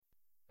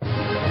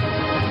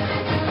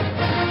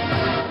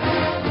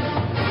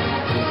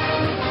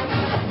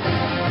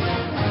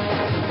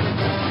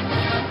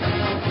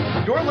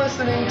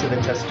listening to the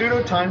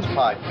Testudo Times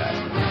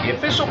Podcast, the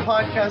official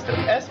podcast of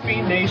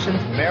SB Nation's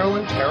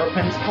Maryland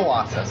Terrapins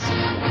Colossus.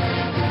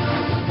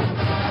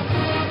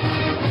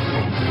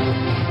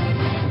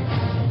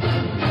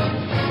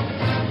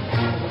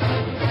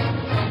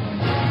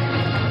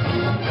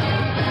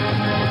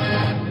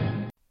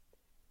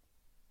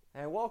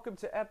 And welcome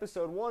to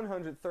episode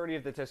 130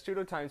 of the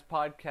Testudo Times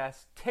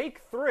Podcast,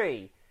 Take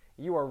 3.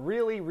 You are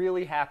really,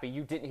 really happy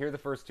you didn't hear the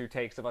first two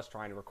takes of us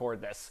trying to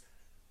record this.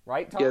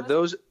 Right, Thomas?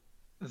 Yeah,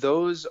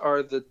 those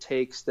are the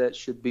takes that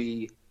should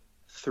be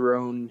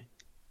thrown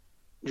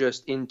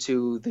just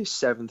into the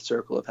seventh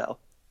circle of hell.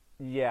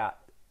 Yeah.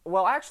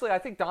 Well, actually, I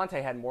think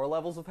Dante had more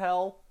levels of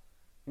hell.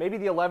 Maybe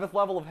the 11th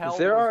level of hell.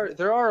 There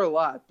are a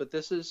lot, but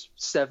this is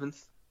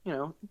seventh. You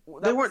know,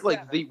 they weren't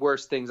like the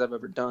worst things I've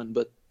ever done,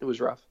 but it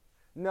was rough.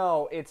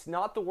 No, it's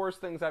not the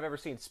worst things I've ever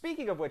seen.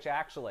 Speaking of which,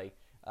 actually,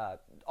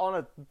 on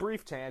a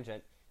brief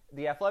tangent,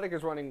 The Athletic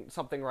is running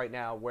something right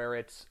now where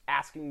it's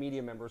asking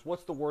media members,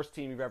 what's the worst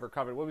team you've ever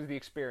covered? What was the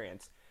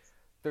experience?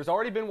 There's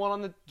already been one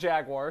on the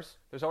Jaguars,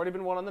 there's already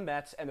been one on the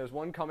Mets, and there's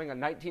one coming on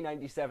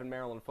 1997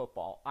 Maryland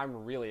football.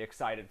 I'm really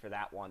excited for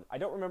that one. I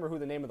don't remember who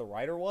the name of the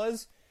writer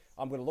was.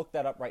 I'm going to look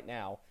that up right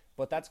now.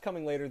 But that's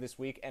coming later this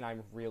week, and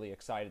I'm really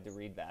excited to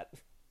read that.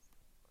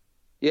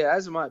 Yeah,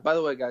 as am I. By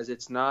the way, guys,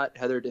 it's not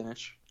Heather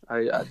Dinich.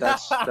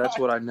 That's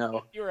what I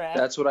know.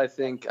 That's what I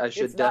think I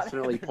should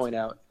definitely point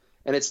out.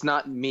 And it's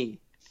not me.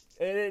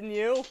 Didn't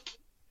you?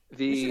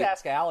 You should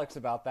ask Alex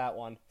about that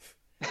one.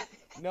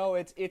 No,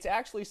 it's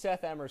actually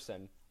Seth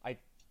Emerson. I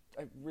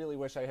really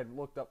wish I had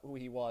looked up who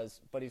he was,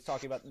 but he's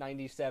talking about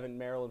 97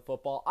 Maryland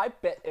football. I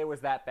bet it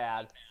was that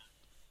bad.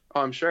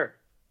 Oh, I'm sure.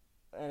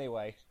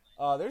 Anyway,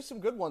 there's some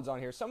good ones on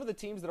here. Some of the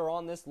teams that are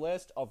on this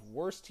list of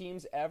worst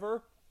teams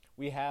ever,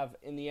 we have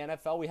in the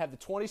NFL, we have the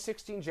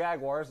 2016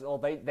 Jaguars. Oh,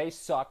 they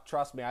suck.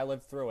 Trust me, I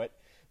lived through it.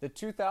 The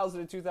 2000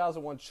 and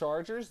 2001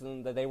 Chargers,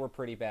 and they were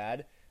pretty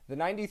bad. The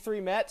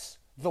 93 Mets,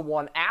 the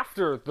one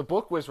after the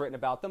book was written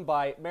about them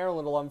by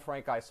Maryland alum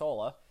Frank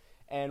Isola.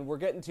 And we're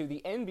getting to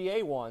the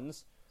NBA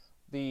ones,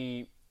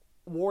 the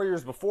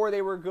Warriors before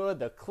they were good,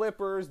 the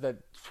Clippers, the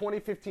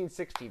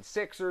 2015-16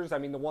 Sixers, I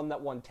mean the one that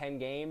won 10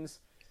 games.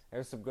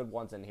 There's some good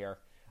ones in here.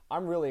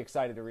 I'm really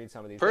excited to read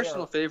some of these.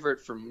 Personal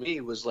favorite for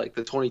me was like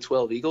the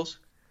 2012 Eagles.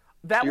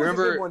 That was a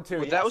good one too.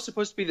 Well, yes. That was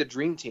supposed to be the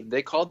Dream Team.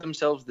 They called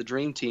themselves the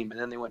Dream Team, and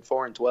then they went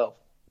 4-12.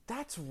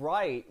 That's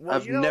right. Well,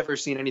 I've never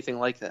seen anything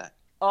like that.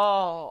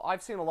 Oh,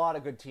 I've seen a lot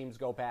of good teams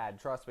go bad,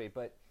 trust me.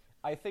 But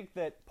I think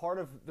that part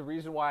of the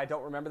reason why I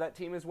don't remember that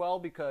team as well,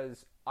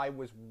 because I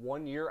was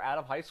 1 year out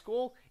of high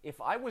school. If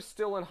I was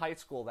still in high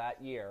school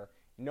that year,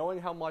 knowing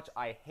how much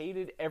I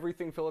hated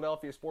everything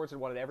Philadelphia sports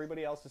and wanted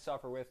everybody else to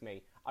suffer with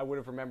me, I would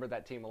have remembered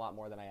that team a lot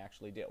more than I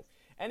actually do.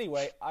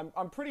 Anyway,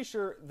 I'm pretty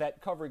sure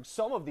that covering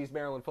some of these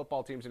Maryland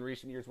football teams in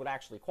recent years would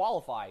actually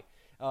qualify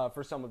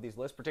for some of these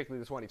lists, particularly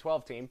the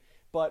 2012 team.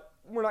 But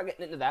we're not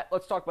getting into that.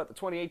 Let's talk about the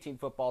 2018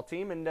 football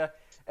team. And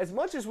as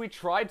much as we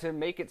tried to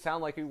make it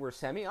sound like we were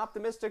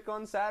semi-optimistic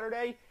on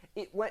Saturday,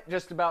 it went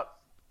just about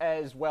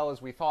as well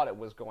as we thought it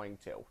was going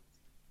to. A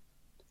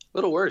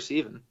little worse,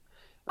 even.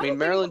 I mean,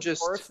 Maryland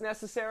just worse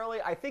necessarily.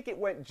 I think it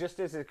went just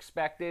as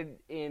expected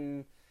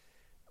in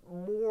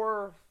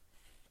more.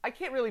 I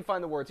can't really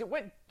find the words. It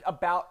went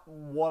about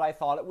what I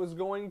thought it was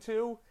going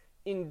to,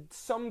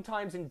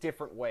 sometimes in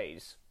different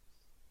ways.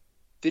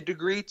 The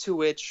degree to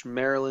which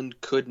Maryland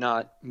could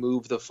not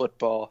move the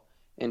football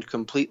and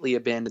completely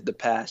abandoned the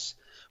pass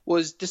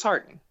was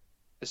disheartening,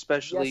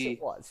 especially yes,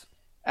 it was.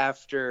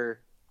 After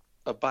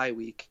a bye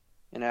week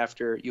and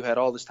after you had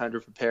all this time to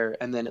prepare,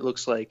 and then it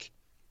looks like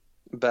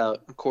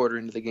about a quarter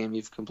into the game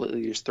you've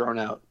completely just thrown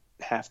out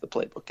half the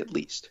playbook at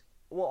least.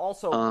 Well,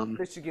 also,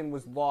 Michigan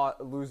was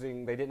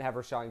losing. They didn't have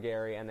Rashawn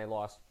Gary, and they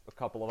lost a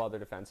couple of other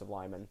defensive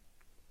linemen.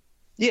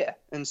 Yeah,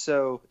 and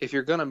so if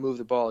you're going to move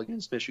the ball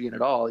against Michigan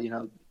at all, you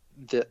know,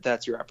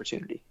 that's your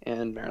opportunity.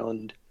 And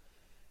Maryland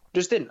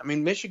just didn't. I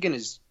mean, Michigan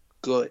is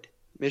good.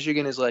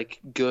 Michigan is like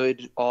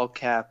good, all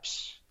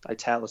caps,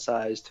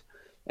 italicized.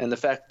 And the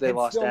fact that they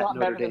lost at Notre Dame. Still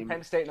not better than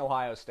Penn State and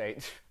Ohio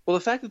State. Well,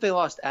 the fact that they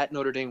lost at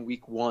Notre Dame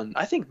week 1,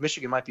 I think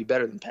Michigan might be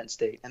better than Penn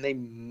State. And they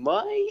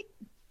might,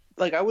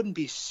 like, I wouldn't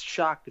be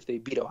shocked if they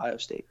beat Ohio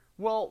State.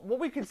 Well, what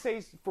we could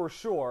say for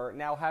sure,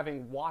 now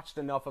having watched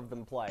enough of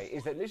them play,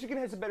 is that Michigan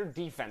has a better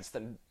defense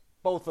than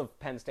both of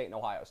Penn State and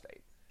Ohio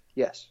State.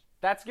 Yes.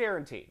 That's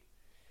guaranteed.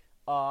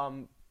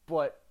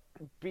 But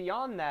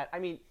beyond that, I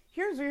mean,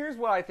 here's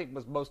what I think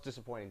was most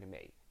disappointing to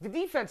me. The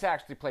defense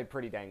actually played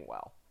pretty dang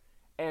well.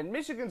 And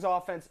Michigan's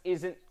offense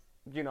isn't,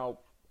 you know,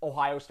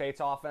 Ohio State's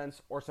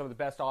offense or some of the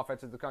best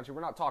offenses in the country. We're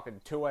not talking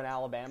Tua and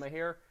Alabama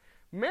here.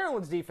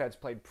 Maryland's defense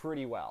played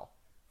pretty well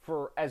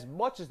for as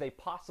much as they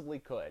possibly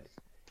could.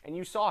 And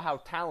you saw how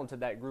talented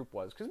that group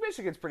was. Because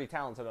Michigan's pretty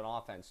talented on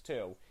offense,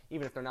 too,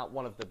 even if they're not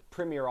one of the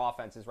premier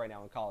offenses right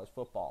now in college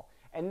football.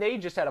 And they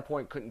just at a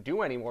point couldn't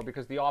do anymore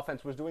because the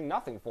offense was doing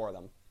nothing for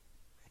them.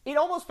 It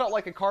almost felt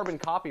like a carbon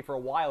copy for a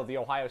while of the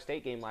Ohio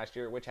State game last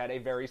year, which had a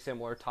very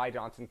similar Ty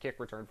Johnson kick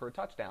return for a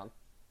touchdown.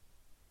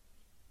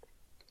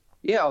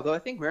 Yeah, although I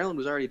think Maryland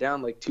was already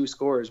down like 2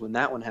 scores when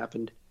that one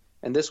happened,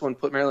 and this one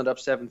put Maryland up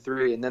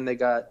 7-3, and then they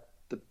got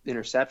the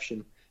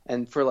interception,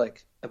 and for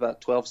like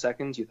about 12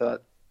 seconds, you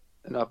thought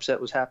an upset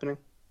was happening.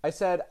 I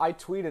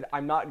tweeted,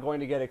 I'm not going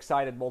to get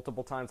excited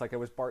multiple times like it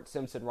was Bart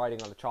Simpson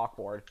writing on the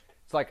chalkboard.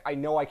 It's like, I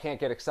know I can't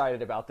get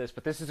excited about this,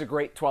 but this is a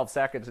great 12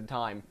 seconds in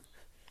time.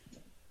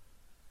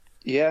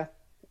 Yeah,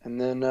 and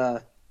then,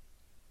 I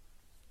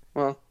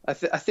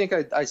think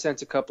I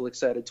sent a couple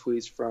excited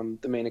tweets from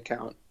the main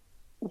account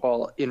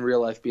while in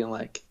real life being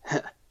like,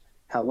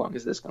 how long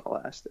is this going to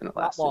last? And it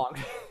lasted. Not long.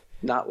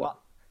 Not long.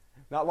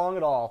 Not long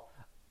at all.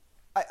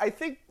 I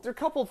think there are a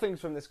couple of things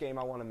from this game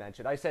I want to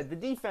mention. I said the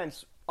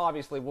defense,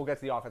 obviously, we'll get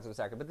to the offense in a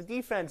second, but the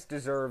defense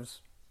deserves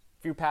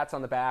a few pats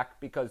on the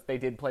back because they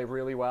did play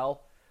really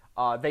well.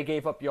 They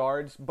gave up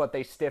yards, but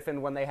they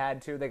stiffened when they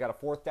had to. They got a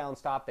fourth down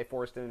stop. They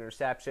forced an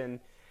interception,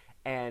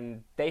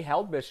 and they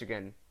held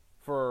Michigan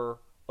for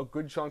a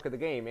good chunk of the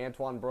game.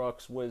 Antoine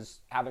Brooks was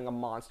having a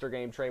monster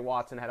game. Trey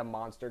Watson had a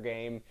monster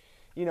game.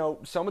 You know,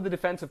 some of the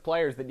defensive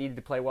players that needed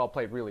to play well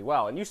played really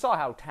well. And you saw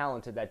how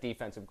talented that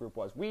defensive group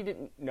was. We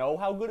didn't know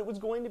how good it was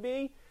going to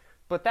be,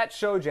 but that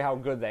showed you how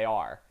good they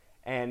are.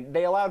 And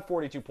they allowed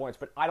 42 points,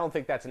 but I don't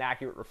think that's an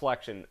accurate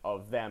reflection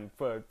of them.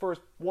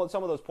 First,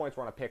 some of those points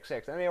were on a pick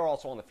six, and they were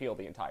also on the field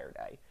the entire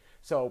day.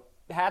 So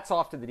hats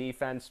off to the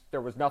defense.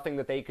 There was nothing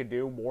that they could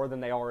do more than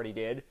they already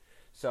did.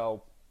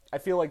 So I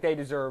feel like they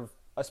deserve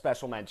a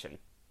special mention.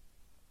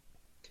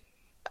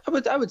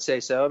 I would say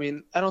so. I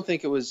mean, I don't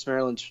think it was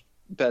Maryland's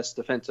best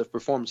defensive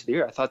performance of the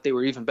year. I thought they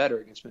were even better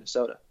against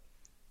Minnesota.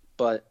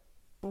 But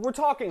we're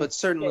talking but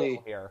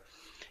certainly here.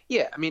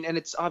 Yeah, I mean, and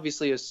it's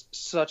obviously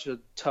such a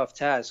tough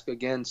task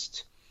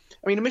against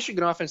a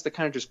Michigan offense that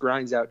kind of just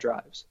grinds out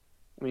drives.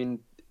 I mean,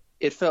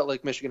 it felt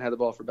like Michigan had the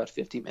ball for about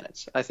 50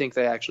 minutes. I think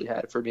they actually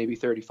had it for maybe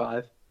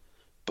 35.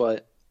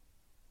 But,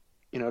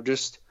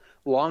 just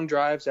long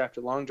drives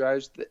after long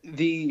drives.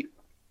 The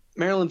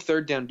Maryland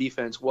third down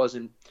defense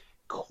wasn't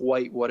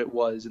quite what it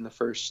was in the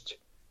first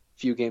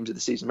few games of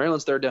the season.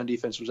 Maryland's third down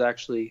defense was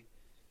actually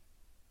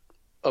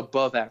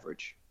above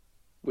average,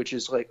 which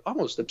is like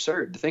almost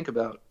absurd to think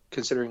about,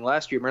 considering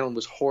last year Maryland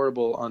was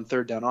horrible on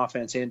third down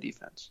offense and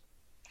defense.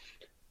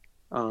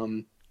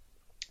 And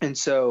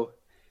so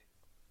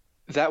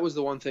that was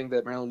the one thing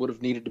that Maryland would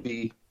have needed to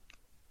be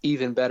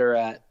even better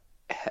at,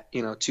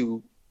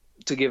 to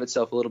give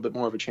itself a little bit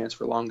more of a chance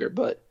for longer.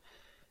 But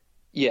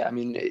yeah, I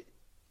mean,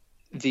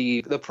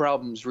 the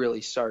problems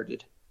really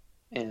started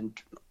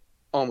and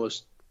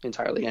almost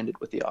entirely ended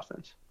with the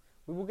offense.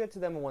 We will get to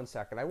them in 1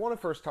 second. I want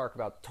to first talk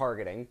about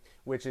targeting,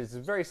 which is a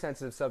very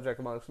sensitive subject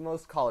amongst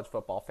most college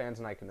football fans,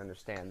 and I can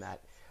understand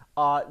that.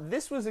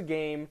 This was a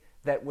game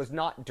that was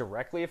not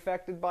directly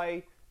affected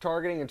by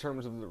targeting in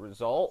terms of the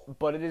result,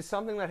 but it is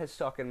something that has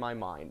stuck in my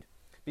mind.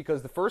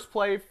 Because the first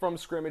play from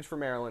scrimmage for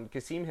Maryland,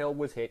 Kasim Hill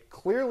was hit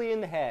clearly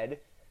in the head.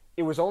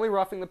 It was only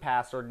roughing the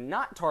passer,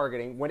 not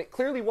targeting. When it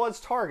clearly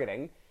was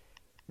targeting,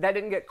 that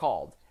didn't get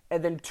called.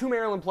 And then 2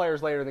 Maryland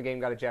players later in the game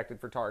got ejected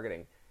for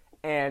targeting.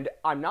 And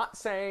I'm not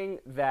saying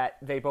that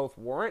they both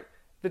weren't.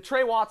 The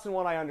Trey Watson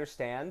one I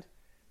understand.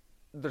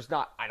 There's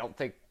not, I don't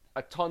think,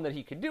 a ton that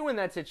he could do in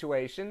that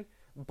situation,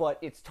 but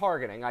it's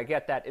targeting. I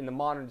get that in the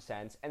modern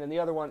sense. And then the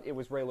other one, it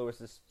was Ray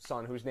Lewis's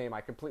son, whose name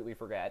I completely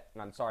forget,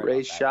 and I'm sorry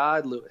about that.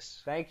 Rashad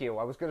Lewis. Thank you.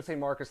 I was going to say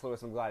Marcus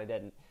Lewis. I'm glad I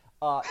didn't.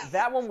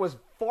 That one was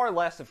far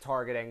less of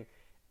targeting.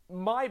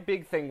 My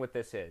big thing with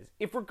this is,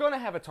 if we're going to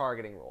have a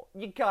targeting rule,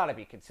 you got to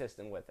be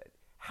consistent with it.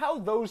 How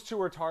those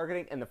two are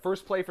targeting and the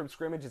first play from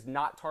scrimmage is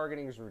not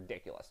targeting is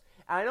ridiculous.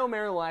 And I know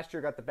Maryland last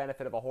year got the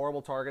benefit of a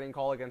horrible targeting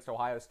call against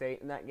Ohio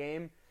State in that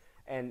game,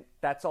 and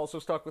that's also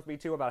stuck with me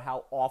too about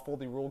how awful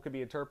the rule could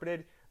be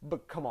interpreted.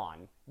 But come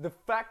on. The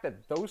fact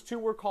that those two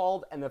were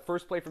called and the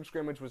first play from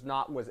scrimmage was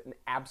not was an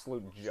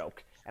absolute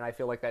joke, and I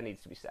feel like that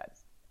needs to be said.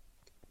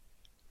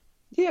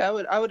 Yeah,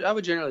 I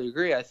would generally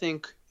agree. I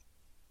think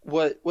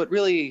what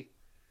really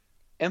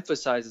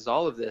emphasizes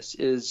all of this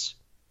is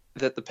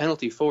that the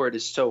penalty for it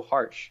is so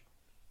harsh.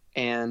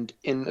 And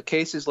in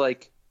cases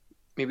like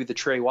maybe the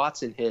Trey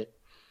Watson hit,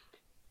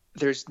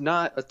 there's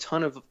not a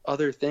ton of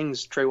other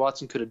things Trey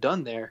Watson could have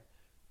done there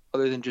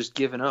other than just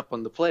given up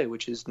on the play,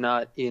 which is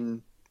not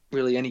in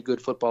really any good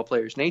football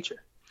player's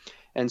nature.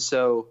 And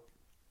so,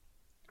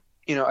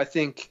 I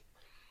think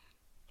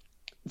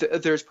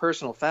there's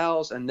personal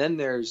fouls, and then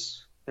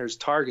there's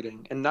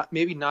targeting, and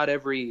maybe not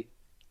every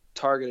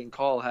targeting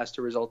call has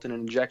to result in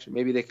an ejection.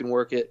 Maybe they can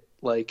work it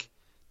like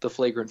the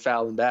flagrant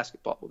foul in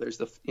basketball.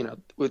 There's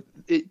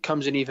it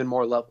comes in even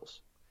more levels.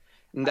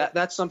 And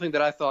that's something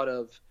that I thought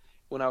of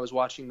when I was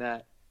watching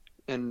that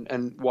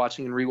and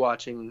watching and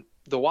rewatching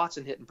the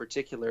Watson hit in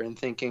particular, and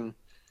thinking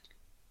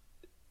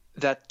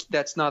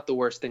that's not the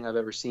worst thing I've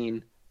ever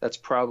seen. That's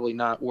probably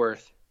not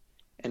worth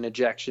an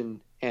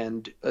ejection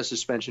and a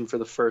suspension for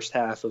the first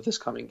half of this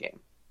coming game.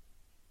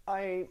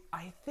 I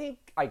think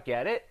I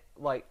get it.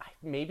 Like,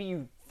 maybe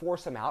you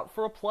force him out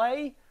for a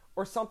play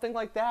or something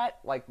like that.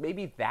 Like,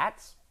 maybe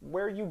that's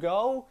where you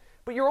go.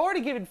 But you're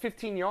already given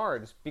 15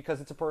 yards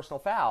because it's a personal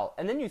foul.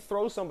 And then you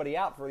throw somebody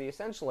out for the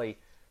essentially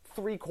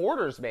 3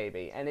 quarters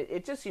maybe, and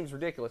it just seems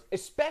ridiculous,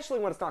 especially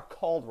when it's not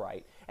called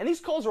right. And these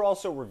calls are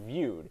also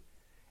reviewed.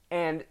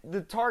 And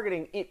the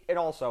targeting, it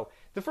also,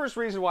 the first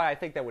reason why I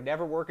think that would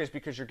never work is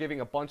because you're giving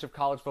a bunch of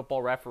college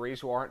football referees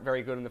who aren't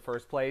very good in the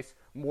first place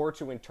more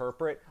to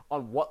interpret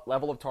on what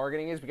level of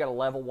targeting is. We got a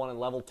level 1 and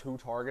level 2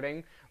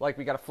 targeting, like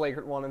we got a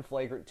flagrant 1 and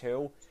flagrant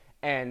 2.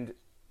 And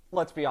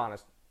let's be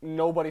honest,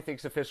 nobody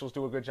thinks officials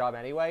do a good job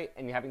anyway,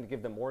 and having to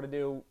give them more to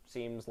do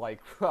seems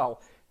like,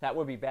 well, that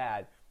would be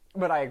bad.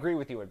 But I agree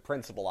with you in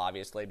principle,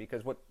 obviously,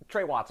 because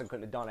Trey Watson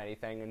couldn't have done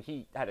anything, and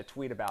he had a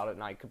tweet about it,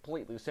 and I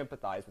completely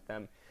sympathize with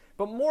him.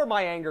 But more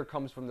my anger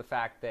comes from the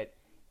fact that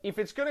if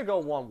it's going to go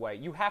one way,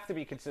 you have to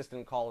be consistent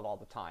and call it all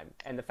the time.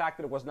 And the fact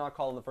that it was not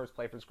called in the first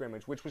play for the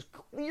scrimmage, which was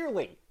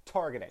clearly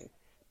targeting,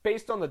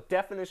 based on the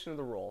definition of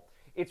the rule,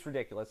 it's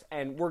ridiculous.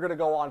 And we're going to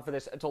go on for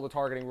this until the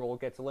targeting rule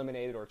gets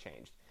eliminated or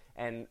changed.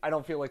 And I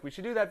don't feel like we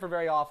should do that for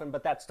very often,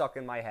 but that stuck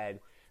in my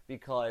head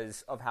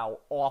because of how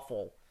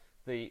awful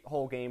the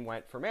whole game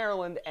went for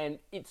Maryland. And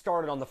it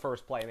started on the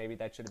first play. Maybe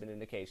that should have been an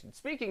indication.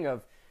 Speaking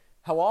of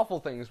how awful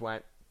things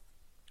went,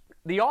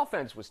 the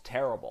offense was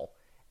terrible,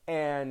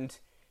 and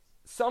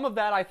some of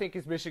that I think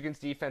is Michigan's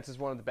defense is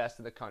one of the best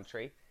in the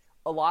country.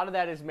 A lot of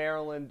that is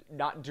Maryland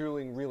not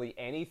doing really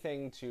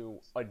anything to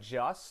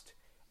adjust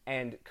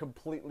and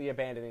completely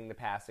abandoning the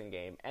passing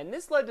game. And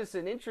this led to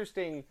an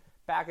interesting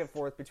back and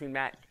forth between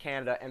Matt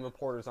Canada and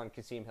reporters on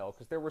Kasim Hill,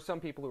 because there were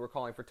some people who were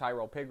calling for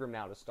Tyrell Pigrome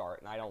now to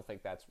start, and I don't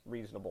think that's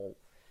reasonable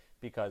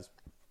because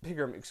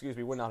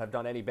Pigrome, would not have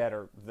done any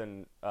better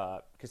than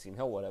Kasim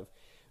Hill would have.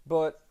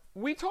 But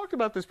we talked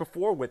about this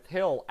before with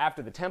Hill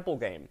after the Temple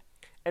game.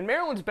 And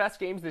Maryland's best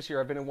games this year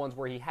have been in ones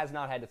where he has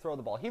not had to throw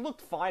the ball. He looked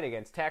fine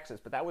against Texas,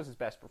 but that was his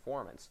best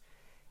performance.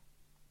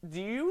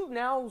 Do you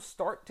now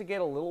start to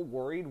get a little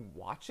worried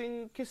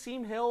watching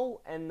Kasim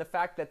Hill and the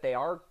fact that they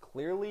are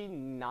clearly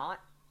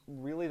not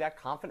really that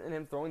confident in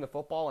him throwing the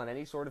football in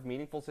any sort of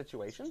meaningful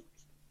situation?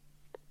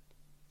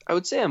 I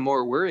would say I'm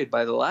more worried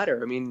by the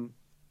latter. I mean,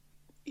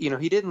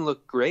 he didn't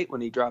look great when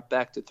he dropped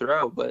back to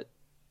throw, but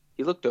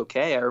he looked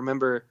okay. I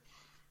remember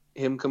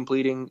him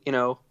completing,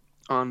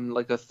 on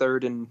like a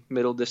third and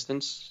middle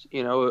distance,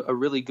 making a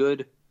really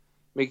good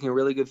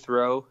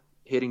throw,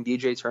 hitting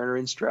DJ Turner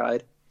in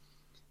stride.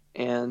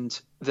 And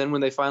then when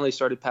they finally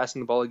started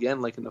passing the ball again,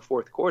 like in the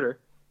fourth quarter,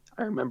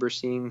 I remember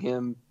seeing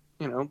him,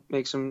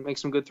 make some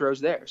good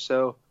throws there.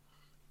 So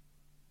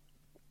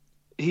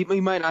he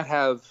might not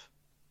have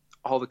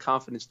all the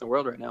confidence in the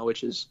world right now,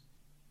 which is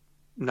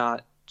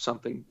not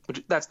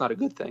that's not a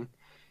good thing.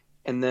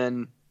 And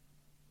then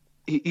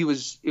he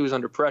was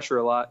under pressure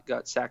a lot,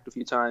 got sacked a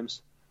few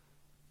times.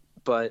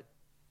 But,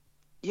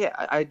 yeah,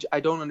 I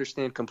don't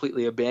understand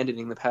completely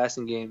abandoning the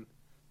passing game,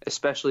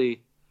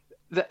 especially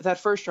that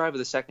first drive of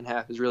the second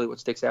half is really what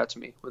sticks out to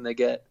me, when they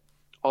get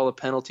all the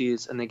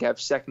penalties and they have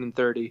 2nd and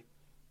 30,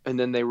 and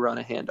then they run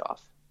a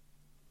handoff,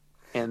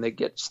 and they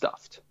get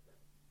stuffed.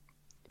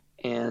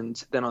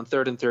 And then on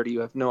 3rd and 30, you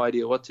have no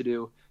idea what to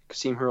do.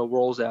 Kasim Hill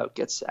rolls out,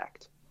 gets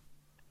sacked.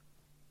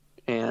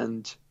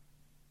 And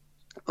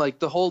like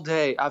the whole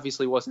day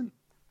obviously wasn't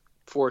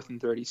 4th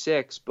and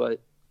 36,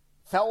 but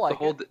felt like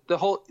the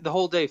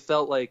whole day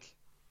felt like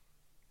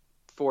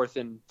 4th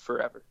and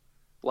forever.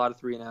 A lot of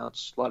 3 and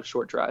outs, a lot of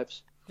short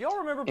drives. Do y'all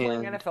remember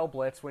playing NFL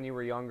Blitz when you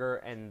were younger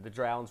and the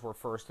downs were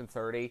 1st and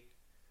 30?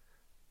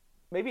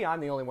 Maybe I'm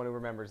the only one who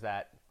remembers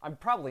that. I'm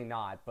probably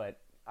not, but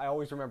I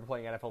always remember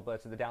playing NFL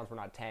Blitz and the downs were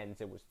not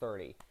 10s, it was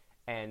 30.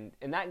 And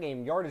in that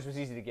game, yardage was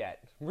easy to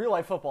get. Real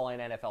life football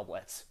and NFL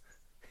Blitz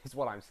is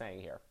what I'm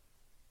saying here.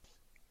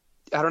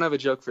 I don't have a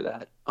joke for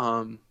that.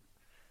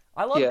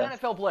 I love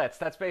NFL Blitz.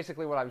 That's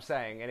basically what I'm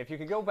saying. And if you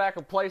could go back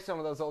and play some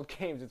of those old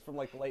games, it's from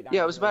like the late 90s.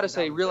 Yeah, I was about to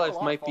say real life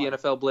might be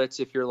NFL Blitz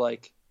if you're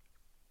like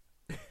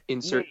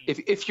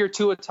if you're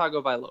Tua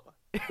Tagovailoa.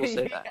 We'll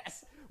say that.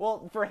 Yes.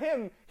 Well, for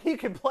him, he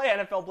can play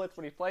NFL Blitz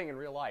when he's playing in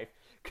real life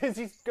because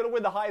he's going to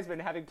win the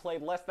Heisman having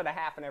played less than a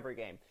half in every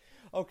game.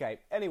 Okay.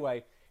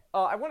 Anyway,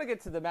 I want to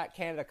get to the Matt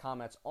Canada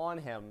comments on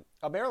him.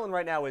 Maryland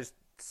right now is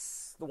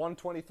the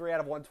 123 out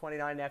of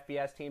 129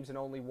 FBS teams, and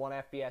only one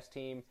FBS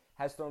team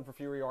has thrown for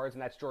fewer yards,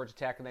 and that's Georgia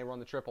Tech, and they run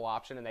the triple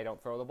option, and they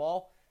don't throw the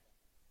ball.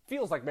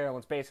 Feels like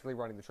Maryland's basically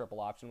running the triple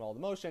option with all the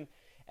motion.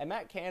 And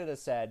Matt Canada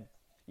said,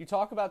 you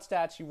talk about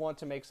stats, you want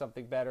to make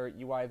something better.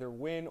 You either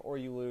win or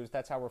you lose.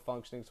 That's how we're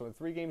functioning. So in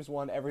 3 games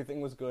won, everything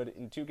was good.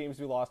 In 2 games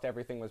we lost,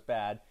 everything was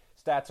bad.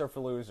 Stats are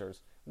for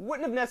losers.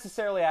 Wouldn't have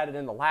necessarily added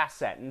in the last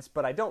sentence,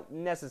 but I don't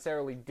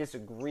necessarily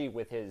disagree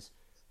with his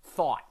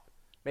thought.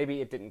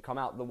 Maybe it didn't come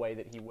out the way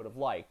that he would have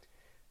liked.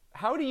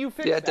 How do you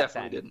fix that? Yeah, it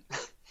definitely didn't.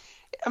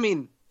 I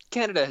mean,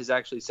 Canada has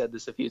actually said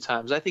this a few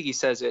times. I think he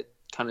says it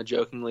kind of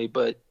jokingly,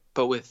 but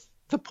with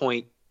the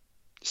point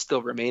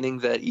still remaining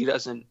that he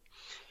doesn't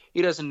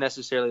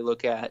necessarily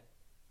look at,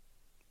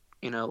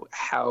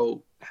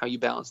 how you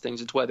balance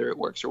things. It's whether it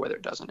works or whether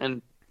it doesn't.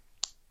 And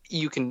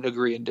you can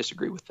agree and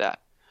disagree with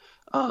that.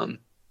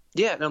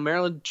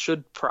 Maryland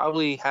should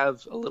probably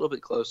have a little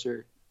bit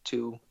closer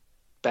to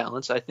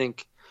balance. I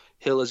think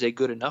Hill is a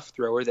good enough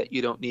thrower that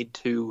you don't need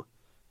to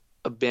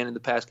abandon the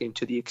pass game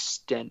to the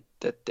extent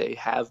that they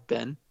have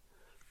been.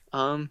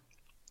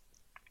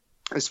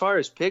 As far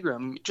as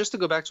Pigram, just to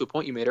go back to a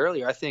point you made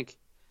earlier, I think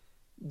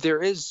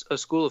there is a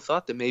school of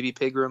thought that maybe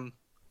Pigram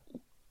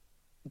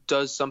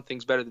does some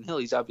things better than Hill.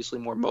 He's obviously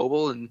more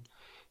mobile, and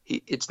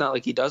it's not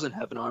like he doesn't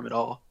have an arm at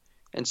all.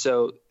 And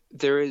so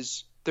there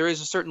is a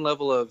certain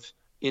level of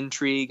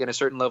intrigue and a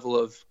certain level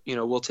of,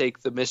 we'll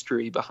take the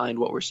mystery behind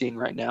what we're seeing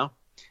right now.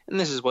 And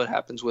this is what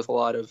happens with a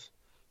lot of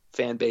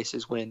fan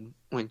bases when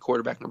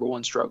quarterback number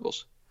one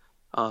struggles,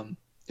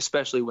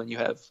 especially when you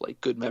have like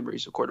good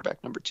memories of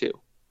quarterback number two.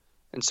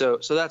 And so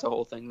that's a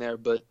whole thing there.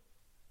 But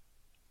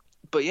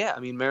yeah, I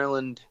mean,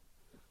 Maryland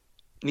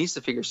needs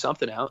to figure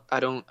something out. I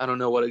don't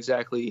know what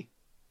exactly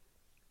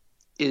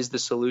is the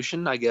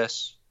solution. I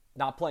guess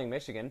not playing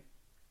Michigan.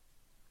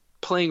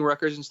 Playing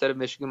Rutgers instead of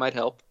Michigan might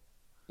help.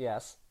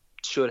 Yes.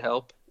 Should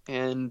help.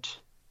 And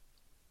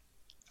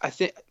I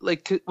think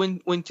like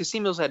when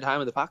Kasim Mills had time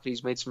in the pocket,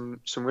 he's made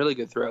some really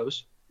good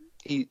throws.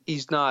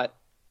 He's not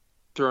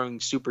throwing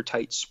super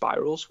tight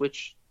spirals,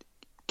 which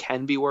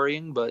can be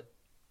worrying, but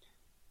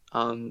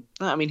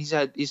I mean he's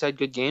had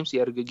good games. He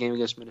had a good game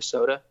against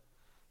Minnesota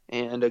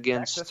and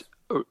against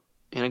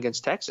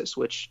Texas,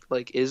 which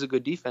like is a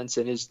good defense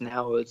and is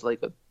now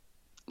like a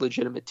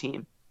legitimate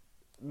team.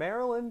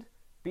 Maryland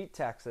beat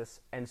Texas,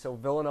 and so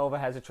Villanova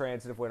has a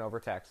transitive win over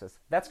Texas.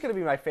 That's going to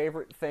be my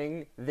favorite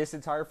thing this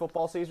entire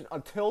football season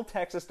until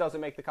Texas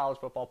doesn't make the college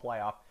football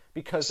playoff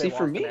because they lost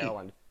to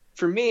Maryland.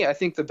 For me, I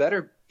think the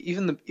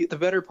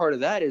better part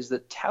of that is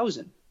that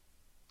Towson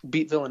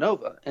beat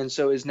Villanova, and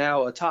so is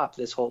now atop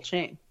this whole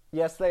chain.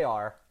 Yes, they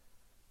are.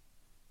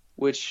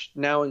 Which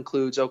now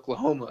includes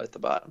Oklahoma at the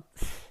bottom.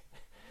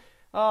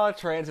 Oh,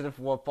 transitive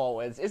football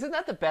wins. Isn't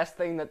that the best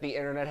thing that the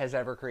internet has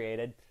ever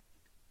created?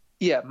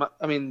 Yeah,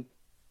 I mean,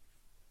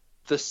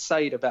 the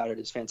site about it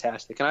is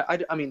fantastic.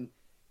 And I mean,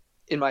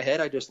 in my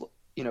head, I just,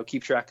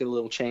 keep track of the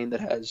little chain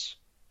that has,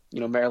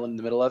 Maryland in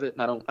the middle of it.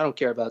 And I don't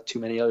care about too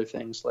many other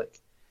things.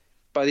 Like,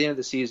 by the end of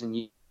the season,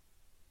 you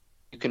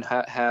can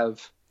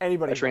have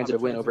anybody a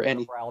transitive win over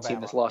any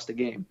team that's lost a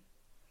game.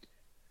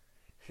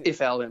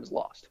 If Alabama's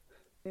lost.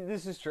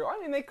 This is true. I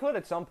mean, they could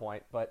at some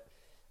point, but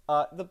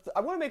I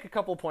want to make a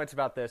couple points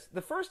about this.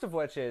 The first of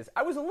which is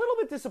I was a little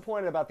bit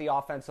disappointed about the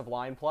offensive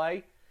line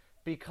play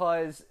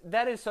because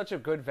that is such a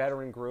good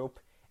veteran group,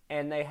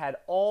 and they had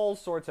all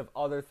sorts of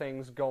other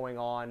things going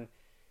on,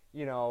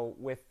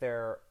 with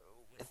their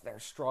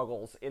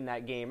struggles in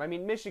that game. I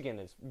mean, Michigan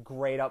is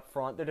great up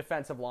front. Their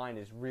defensive line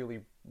is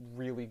really,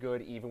 really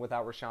good, even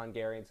without Rashawn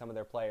Gary and some of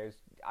their players.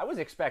 I was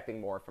expecting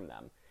more from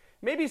them.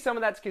 Maybe some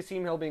of that's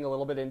Kasim Hill being a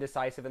little bit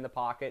indecisive in the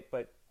pocket,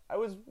 but I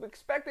was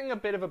expecting a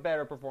bit of a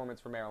better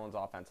performance from Maryland's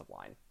offensive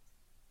line.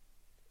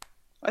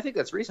 I think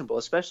that's reasonable,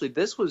 especially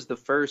this was the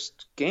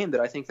first game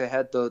that I think they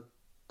had the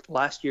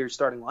last year's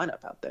starting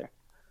lineup out there,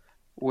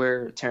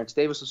 where Terrence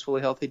Davis was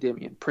fully healthy,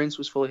 Damian Prince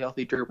was fully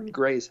healthy, Durbin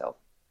Gray is healthy.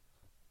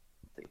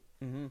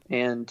 Mm-hmm.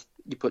 And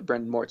you put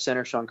Brendan Moore at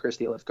center, Sean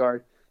Christie at left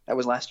guard. That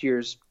was last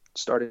year's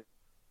starting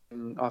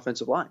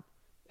offensive line.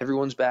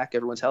 Everyone's back,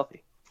 everyone's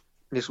healthy.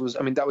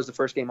 That was the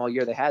first game all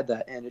year they had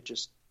that, and it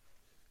just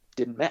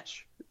didn't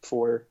mesh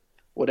for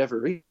whatever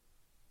reason.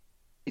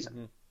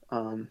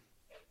 Mm-hmm.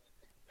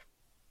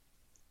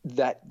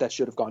 That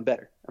should have gone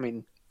better. I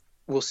mean,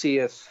 we'll see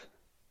if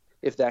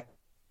that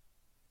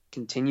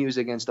continues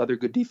against other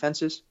good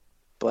defenses,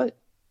 but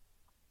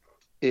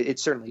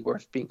it's certainly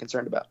worth being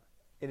concerned about.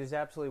 It is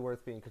absolutely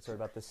worth being concerned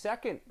about. The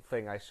second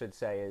thing I should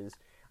say is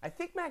I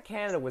think Matt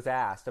Canada was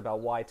asked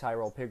about why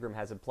Tyrell Pigram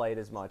hasn't played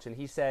as much, and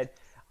he said,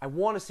 I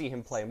want to see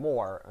him play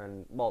more,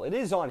 and, well, it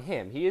is on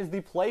him. He is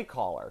the play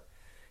caller,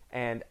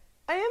 and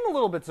I am a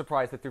little bit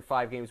surprised that through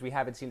 5 games we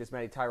haven't seen as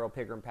many Tyrell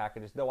Pigram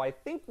packages, though I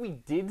think we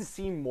did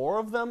see more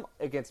of them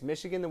against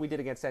Michigan than we did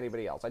against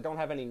anybody else. I don't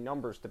have any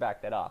numbers to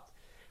back that up,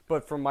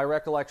 but from my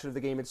recollection of the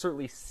game, it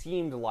certainly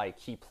seemed like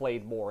he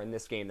played more in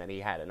this game than he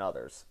had in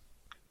others.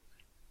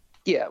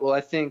 Yeah, well, I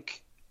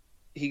think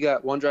he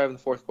got one drive in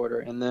the fourth quarter,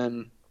 and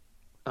then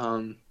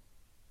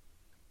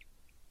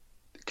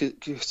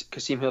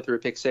Kasim Hill threw a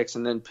pick 6,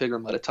 and then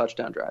Pigram led a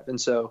touchdown drive,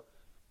 and so.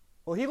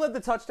 Well, he led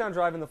the touchdown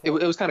drive in the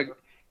fourth. It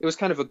was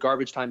kind of a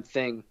garbage time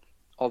thing,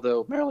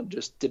 although Maryland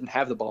just didn't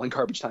have the ball in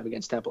garbage time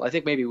against Temple. I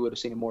think maybe we would have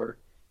seen it more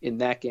in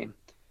that game,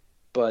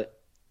 but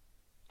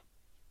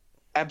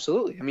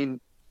absolutely. I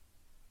mean,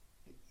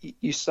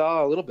 you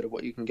saw a little bit of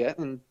what you can get,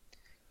 and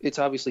it's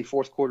obviously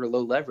fourth quarter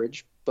low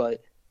leverage,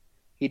 but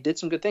he did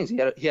some good things. He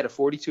had a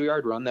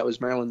 42-yard run that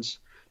was Maryland's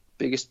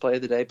biggest play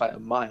of the day by a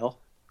mile,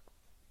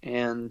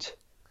 and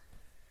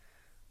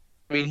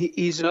I mean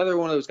he's another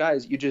one of those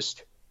guys.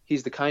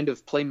 He's the kind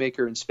of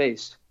playmaker in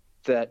space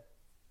that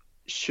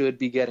should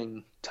be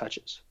getting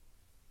touches,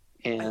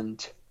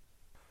 and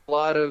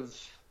there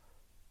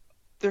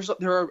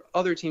are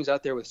other teams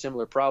out there with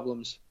similar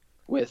problems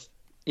with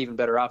even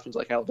better options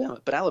like Alabama,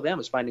 but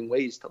Alabama's finding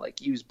ways to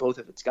like use both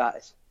of its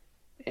guys,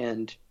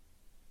 and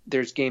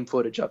there's game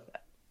footage of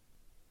that.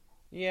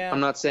 Yeah, I'm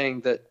not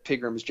saying that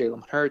Pigram is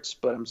Jalen Hurts,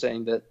 but I'm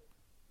saying that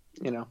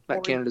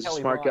Matt Canada's a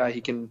smart guy.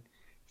 He can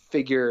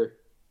figure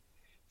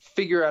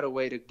figure out a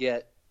way to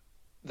get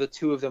the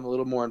two of them a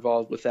little more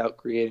involved without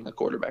creating a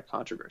quarterback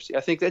controversy.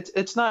 I think that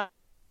it's not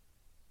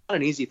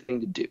an easy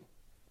thing to do.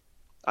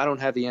 I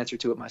don't have the answer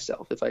to it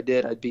myself. If I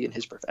did, I'd be in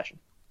his profession.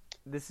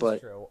 This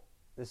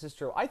is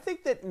true. I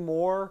think that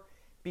more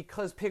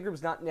because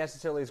Pigram's not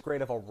necessarily as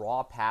great of a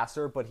raw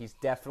passer, but he's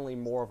definitely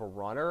more of a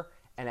runner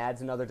and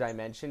adds another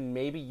dimension.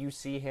 Maybe you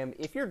see him,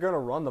 if you're going to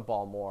run the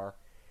ball more,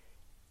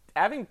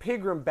 having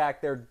Pigram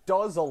back there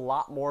does a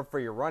lot more for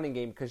your running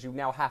game because you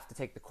now have to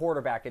take the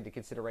quarterback into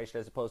consideration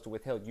as opposed to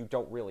with Hill. You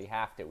don't really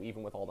have to,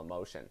 even with all the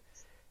motion.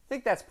 I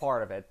think that's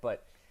part of it,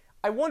 but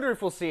I wonder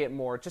if we'll see it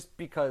more just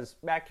because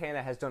Matt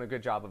Canada has done a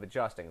good job of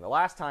adjusting. The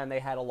last time they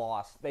had a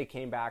loss, they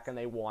came back and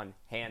they won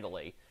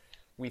handily.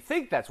 We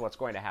think that's what's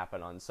going to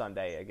happen on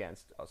Saturday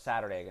against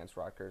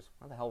Rutgers.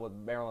 What the hell would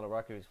Maryland or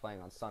Rutgers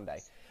playing on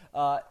Sunday?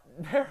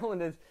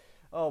 Maryland is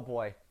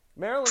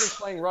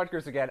playing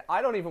Rutgers again.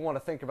 I don't even want to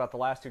think about the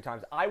last two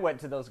times I went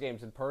to those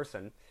games in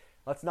person.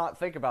 Let's not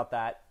think about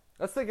that.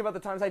 Let's think about the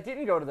times I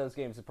didn't go to those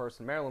games in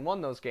person. Maryland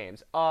won those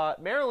games.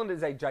 Maryland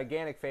is a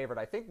gigantic favorite.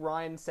 I think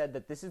Ryan said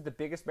that this is the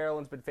biggest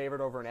Maryland's been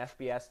favored over an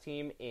FBS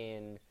team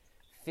in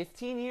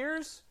 15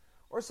 years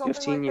or something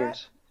 15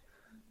 years.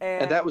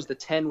 And that was the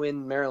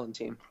 10-win Maryland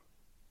team.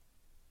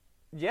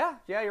 Yeah,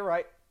 you're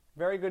right.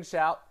 Very good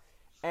shout.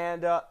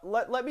 And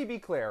let me be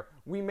clear.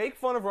 We make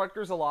fun of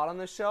Rutgers a lot on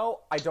this show.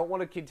 I don't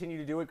want to continue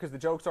to do it because the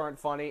jokes aren't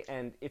funny,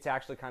 and it's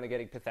actually kind of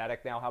getting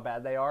pathetic now how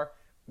bad they are.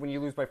 When you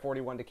lose by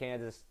 41 to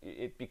Kansas,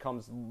 it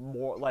becomes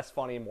less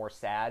funny and more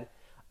sad.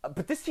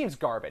 But this team's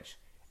garbage.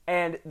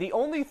 And the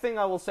only thing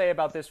I will say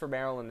about this for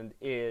Maryland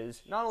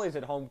is, not only is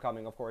it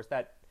homecoming, of course,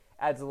 that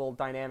adds a little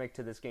dynamic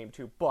to this game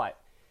too, but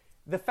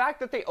the fact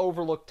that they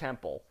overlooked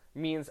Temple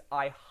means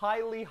I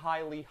highly,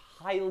 highly,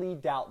 highly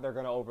doubt they're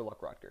going to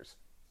overlook Rutgers.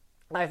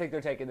 I think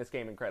they're taking this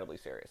game incredibly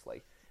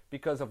seriously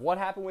because of what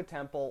happened with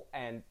Temple,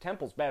 and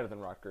Temple's better than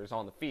Rutgers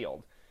on the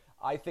field.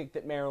 I think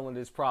that Maryland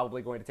is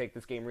probably going to take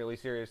this game really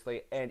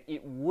seriously, and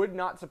it would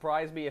not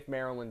surprise me if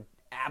Maryland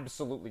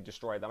absolutely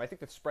destroyed them. I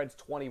think the spread's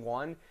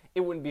 21. It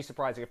wouldn't be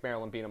surprising if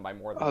Maryland beat them by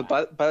more than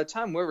that. By the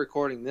time we're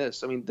recording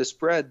this, I mean, the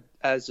spread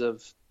as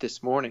of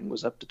this morning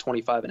was up to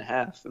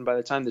 25.5, and by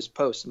the time this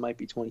posts, it might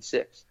be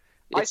 26.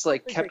 It's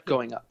kept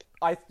going up.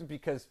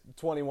 Because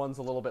 21's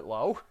a little bit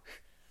low,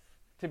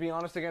 to be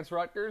honest, against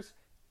Rutgers.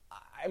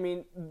 I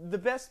mean, the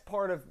best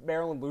part of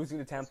Maryland losing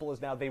to Temple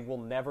is now they will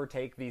never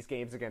take these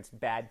games against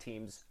bad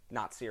teams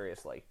not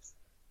seriously.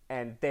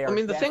 And they are. I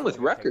mean, the thing with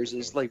Rutgers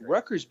is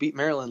Rutgers beat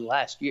Maryland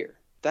last year.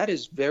 That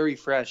is very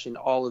fresh in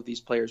all of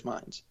these players'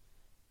 minds.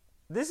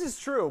 This is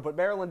true, but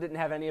Maryland didn't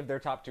have any of their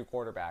top two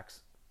quarterbacks,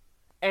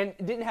 and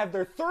didn't have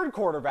their third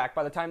quarterback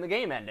by the time the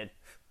game ended.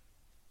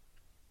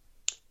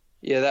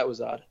 Yeah, that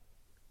was odd.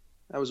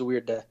 That was a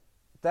weird day.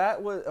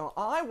 That was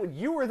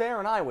you were there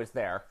and I was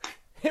there.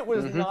 It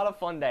was not a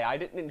fun day. I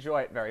didn't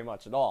enjoy it very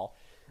much at all.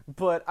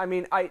 But, I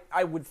mean,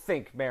 I would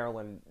think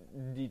Maryland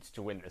needs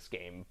to win this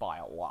game by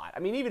a lot. I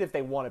mean, even if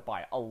they won it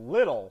by a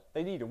little,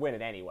 they need to win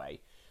it anyway.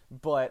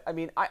 But, I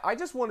mean, I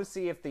just want to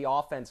see if the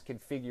offense can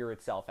figure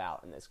itself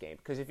out in this game.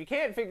 Because if you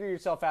can't figure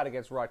yourself out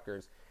against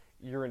Rutgers,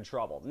 you're in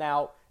trouble.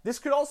 Now, this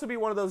could also be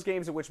one of those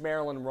games in which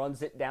Maryland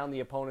runs it down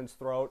the opponent's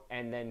throat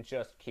and then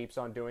just keeps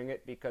on doing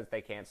it because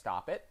they can't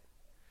stop it.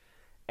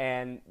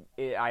 And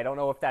I don't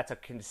know if that's a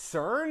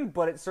concern,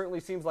 but it certainly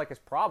seems like it's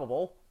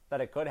probable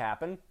that it could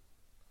happen.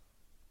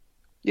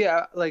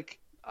 Yeah,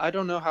 I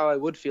don't know how I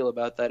would feel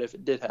about that if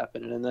it did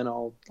happen, and then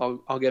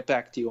I'll get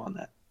back to you on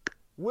that.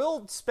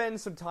 We'll spend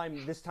some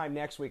time this time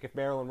next week if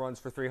Maryland runs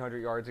for 300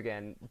 yards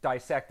again,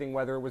 dissecting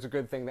whether it was a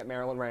good thing that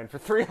Maryland ran for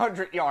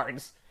 300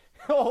 yards.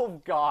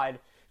 Oh God!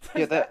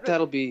 Yeah,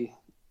 that'll be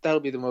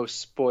the most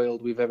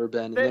spoiled we've ever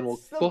been, and then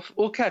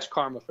we'll catch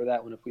karma for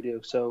that one if we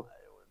do. So.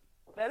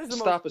 That is the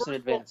Stop most us in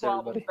advance,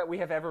 everybody. that we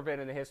have ever been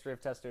in the history of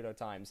Testudo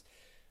Times.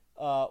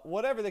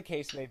 Whatever the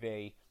case may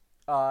be,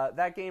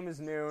 that game is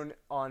noon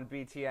on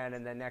BTN,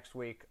 and then next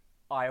week,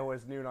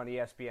 Iowa's noon on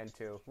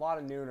ESPN2. A lot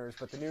of nooners,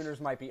 but the nooners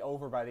might be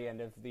over by the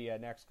end of the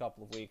next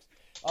couple of weeks.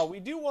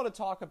 We do want to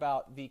talk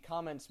about the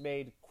comments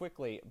made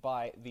quickly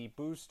by the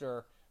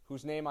booster,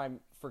 whose name I'm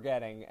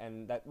forgetting,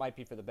 and that might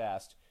be for the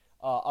best,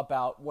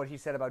 about what he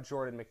said about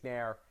Jordan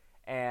McNair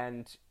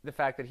and the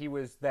fact that he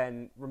was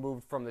then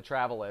removed from the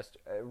travel list.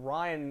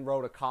 Ryan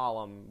wrote a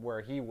column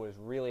where he was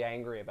really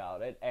angry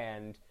about it,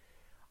 and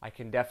I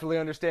can definitely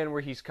understand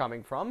where he's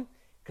coming from,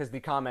 because the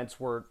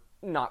comments were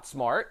not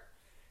smart.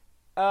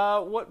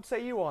 What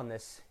say you on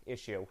this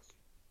issue?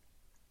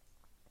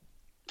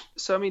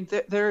 So, I mean,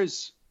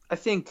 there's, I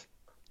think,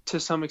 to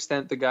some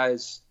extent, the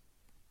guy's,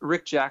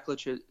 Rick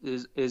Jacklich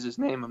is his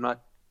name. I'm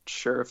not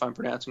sure if I'm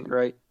pronouncing it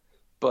right,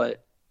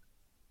 but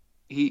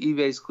he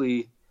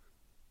basically...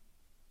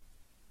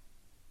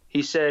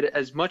 He said,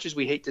 as much as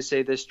we hate to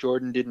say this,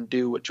 Jordan didn't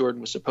do what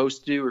Jordan was supposed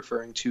to do,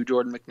 referring to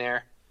Jordan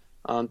McNair.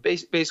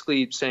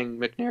 Basically saying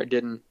McNair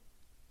didn't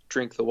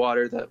drink the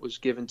water that was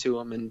given to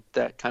him, and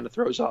that kind of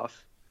throws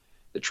off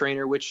the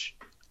trainer, which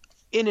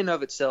in and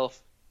of itself,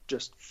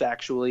 just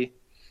factually,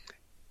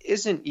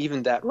 isn't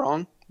even that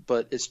wrong,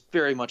 but it's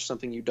very much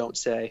something you don't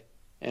say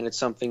and it's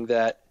something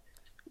that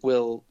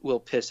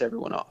will piss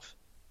everyone off.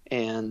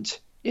 And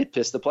it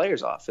pissed the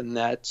players off, and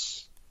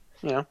that's,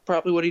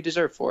 probably what he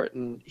deserved for it.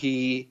 And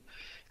he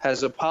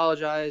has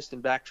apologized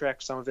and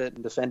backtracked some of it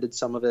and defended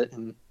some of it.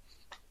 And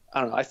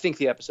I don't know. I think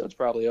the episode's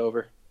probably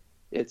over.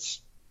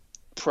 It's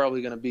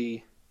probably going to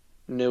be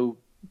no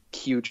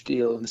huge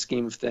deal in the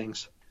scheme of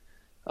things.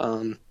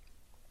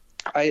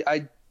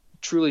 I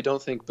truly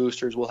don't think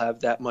boosters will have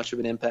that much of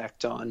an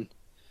impact on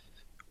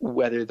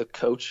whether the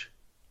coach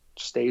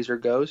stays or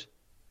goes.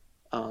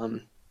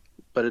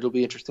 But it'll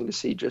be interesting to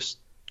see just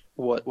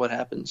what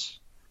happens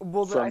from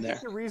there. I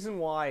think the reason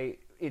why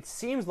it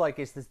seems like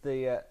is that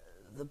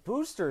the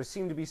boosters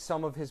seem to be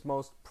some of his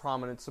most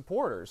prominent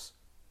supporters,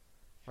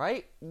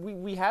 right?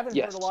 We haven't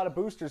heard a lot of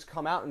boosters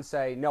come out and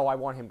say, no, I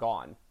want him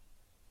gone.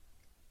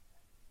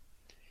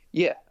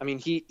 Yeah, I mean,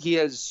 he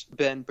has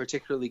been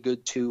particularly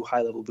good to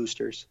high-level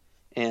boosters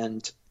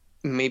and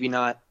maybe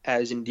not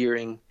as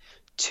endearing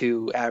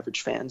to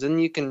average fans.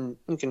 And you can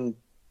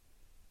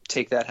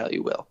take that how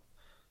you will.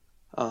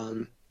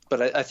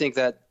 But I think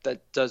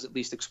that does at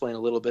least explain a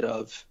little bit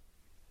of,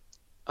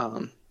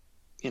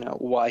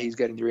 why he's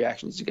getting the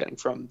reactions he's getting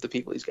from the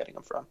people he's getting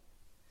them from.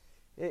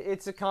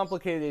 It's a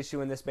complicated issue,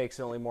 and this makes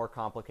it only more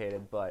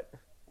complicated. But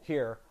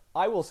here,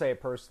 I will say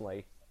it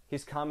personally,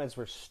 his comments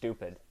were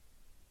stupid.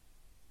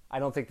 I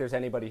don't think there's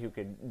anybody who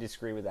could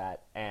disagree with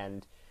that.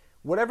 And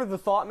whatever the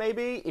thought may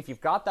be, if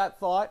you've got that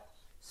thought,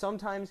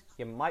 sometimes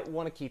you might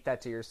want to keep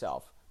that to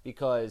yourself.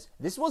 Because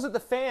this wasn't the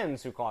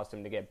fans who caused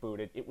him to get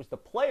booted. It was the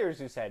players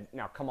who said,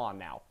 now, come on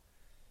now.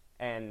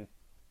 And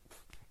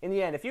in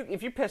the end,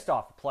 if you pissed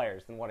off the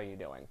players, then what are you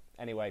doing?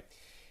 Anyway,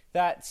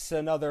 that's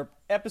another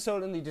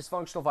episode in the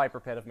dysfunctional Viper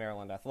Pit of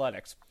Maryland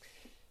Athletics.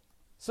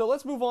 So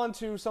let's move on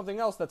to something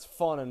else that's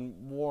fun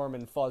and warm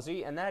and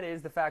fuzzy, and that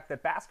is the fact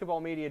that Basketball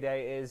Media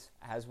Day is,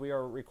 as we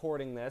are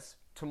recording this,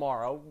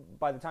 tomorrow.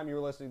 By the time you're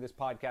listening to this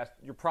podcast,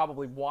 you're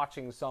probably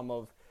watching some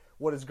of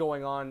what is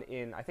going on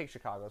in, I think,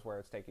 Chicago is where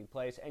it's taking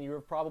place, and you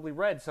have probably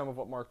read some of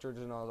what Mark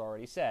Turgeon has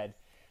already said.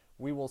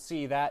 We will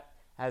see that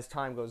as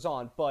time goes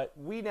on, but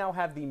we now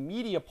have the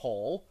media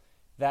poll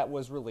that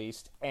was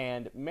released,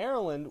 and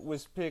Maryland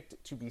was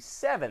picked to be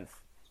 7th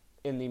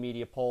in the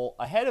media poll.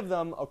 Ahead of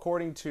them,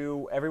 according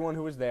to everyone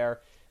who was there,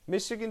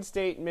 Michigan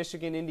State,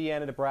 Michigan,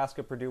 Indiana,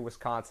 Nebraska, Purdue,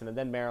 Wisconsin, and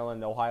then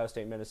Maryland, Ohio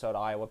State, Minnesota,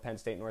 Iowa, Penn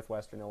State,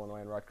 Northwestern,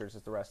 Illinois, and Rutgers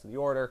is the rest of the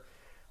order.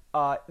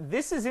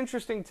 This is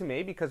interesting to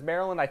me because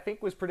Maryland, I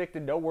think, was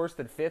predicted no worse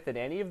than 5th in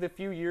any of the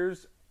few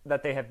years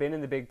that they have been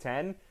in the Big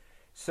Ten.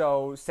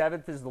 So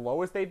 7th is the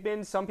lowest they've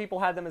been. Some people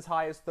had them as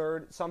high as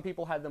 3rd. Some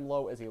people had them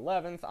low as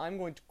 11th. I'm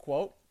going to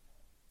quote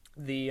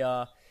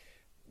the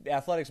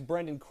Athletics'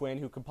 Brendan Quinn,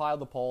 who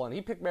compiled the poll, and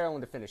he picked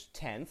Maryland to finish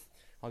 10th.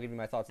 I'll give you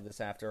my thoughts on this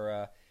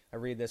after I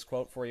read this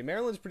quote for you.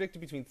 Maryland's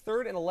predicted between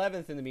 3rd and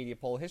 11th in the media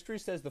poll. History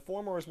says the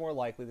former is more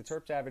likely. The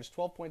Terps averaged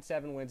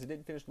 12.7 wins and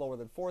didn't finish lower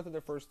than 4th in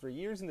their first 3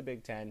 years in the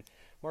Big Ten.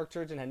 Mark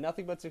Turgeon had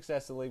nothing but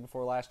success in the league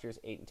before last year's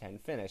 8-10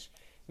 finish.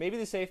 Maybe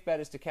the safe bet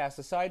is to cast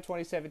aside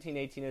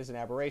 2017-18 as an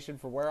aberration.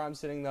 For where I'm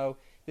sitting, though,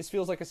 this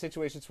feels like a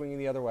situation swinging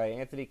the other way.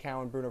 Anthony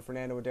Cowan, Bruno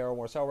Fernando, and Daryl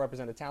Morcell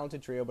represent a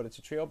talented trio, but it's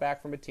a trio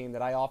back from a team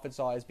that I often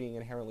saw as being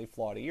inherently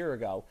flawed a year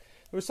ago.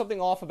 There was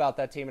something off about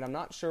that team, and I'm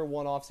not sure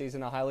one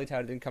offseason, a highly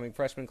touted incoming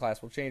freshman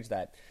class will change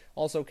that.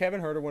 Also,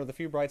 Kevin Huerter, one of the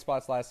few bright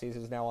spots last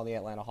season, is now on the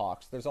Atlanta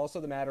Hawks. There's also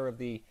the matter of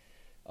the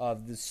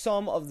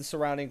sum of the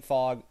surrounding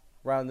fog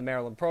around the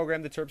Maryland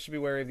program. The Terps should be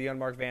wary of the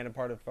unmarked van in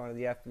front of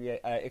the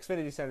FBI,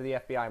 Xfinity Center the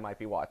FBI might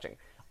be watching.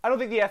 I don't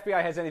think the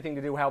FBI has anything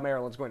to do how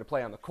Maryland's going to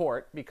play on the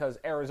court because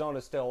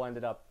Arizona still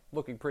ended up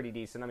looking pretty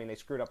decent. I mean, they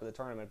screwed up in the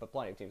tournament, but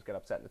plenty of teams get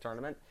upset in the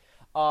tournament.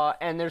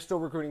 And they're still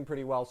recruiting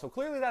pretty well. So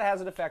clearly that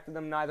hasn't affected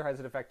them. Neither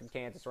has it affected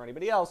Kansas or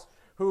anybody else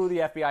who the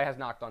FBI has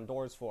knocked on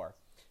doors for.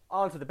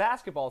 On to the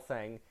basketball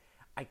thing.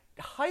 I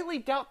highly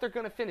doubt they're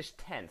going to finish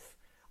 10th.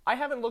 I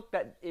haven't looked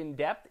that in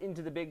depth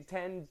into the Big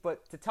Ten,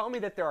 but to tell me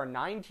that there are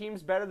 9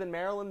 teams better than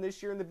Maryland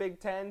this year in the Big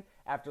Ten,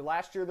 after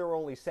last year there were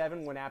only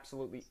 7 when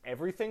absolutely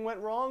everything went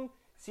wrong,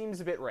 seems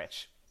a bit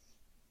rich.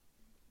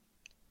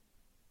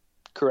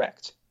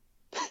 Correct.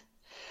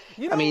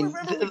 You know, remember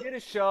we did a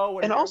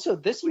show... And also,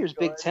 this year's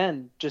Big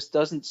Ten just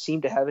doesn't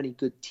seem to have any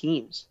good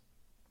teams.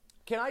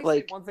 Can I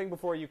say one thing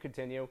before you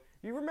continue?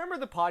 You remember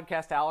the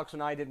podcast Alex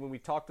and I did when we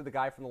talked to the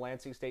guy from the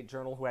Lansing State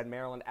Journal who had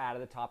Maryland out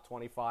of the top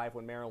 25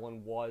 when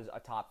Maryland was a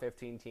top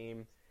 15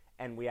 team,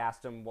 and we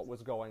asked him what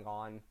was going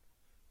on?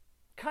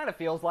 Kind of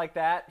feels like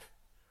that.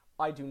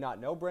 I do not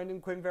know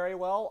Brendan Quinn very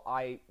well.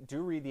 I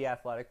do read The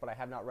Athletic, but I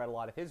have not read a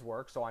lot of his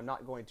work, so I'm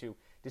not going to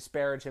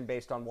disparage him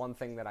based on one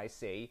thing that I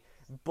see.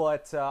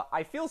 But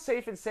I feel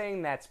safe in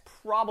saying that's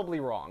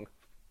probably wrong.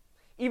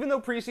 Even though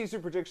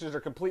preseason predictions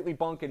are completely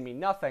bunk and mean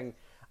nothing,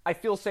 I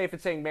feel safe in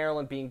saying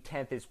Maryland being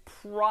 10th is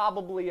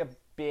probably a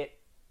bit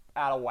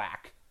out of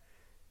whack.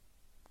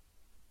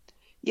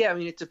 Yeah, I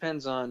mean, it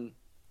depends on...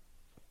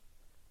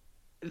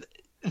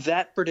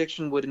 That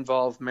prediction would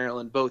involve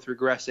Maryland both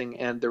regressing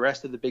and the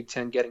rest of the Big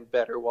Ten getting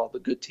better while the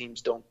good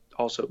teams don't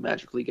also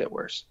magically get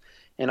worse.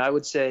 And I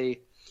would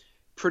say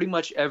pretty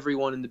much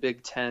everyone in the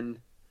Big Ten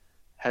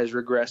has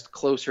regressed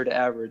closer to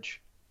average.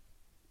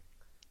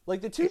 Like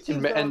the two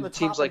teams that are on the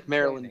teams top like of the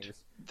Maryland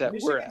standings, that were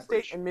Michigan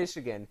average. State and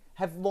Michigan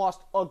have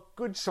lost a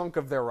good chunk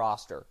of their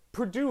roster.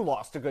 Purdue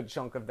lost a good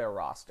chunk of their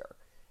roster.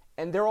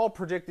 And they're all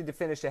predicted to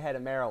finish ahead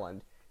of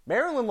Maryland.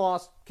 Maryland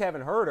lost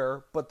Kevin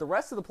Huerter, but the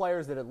rest of the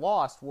players that it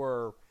lost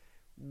were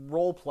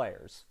role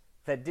players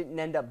that didn't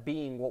end up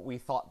being what we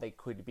thought they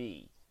could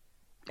be.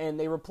 And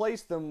they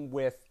replaced them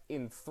with,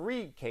 in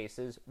 3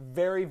 cases,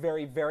 very,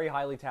 very, very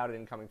highly touted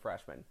incoming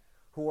freshmen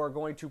who are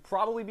going to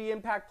probably be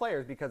impact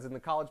players because in the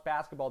college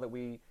basketball that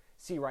we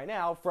see right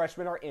now,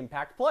 freshmen are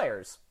impact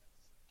players.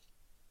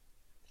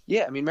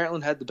 Yeah, I mean,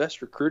 Maryland had the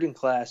best recruiting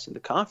class in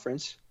the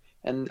conference,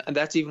 and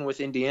that's even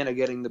with Indiana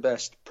getting the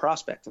best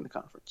prospect in the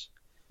conference.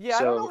 Yeah,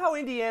 I don't know how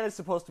Indiana is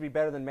supposed to be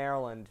better than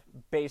Maryland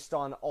based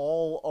on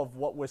all of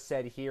what was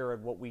said here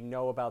and what we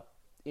know about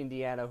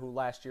Indiana, who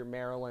last year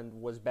Maryland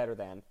was better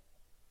than.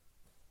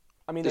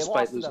 I mean, Despite they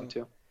lost losing to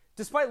them. to.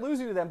 Despite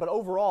losing to them, but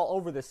overall,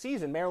 over the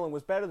season, Maryland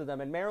was better than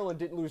them, and Maryland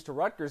didn't lose to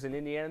Rutgers and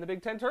Indiana in the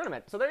Big Ten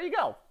tournament. So there you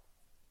go.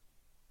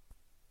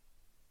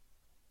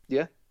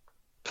 Yeah.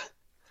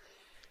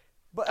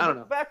 But I don't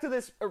know. Back to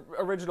this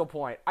original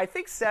point. I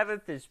think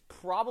 7th is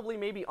probably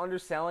maybe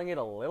underselling it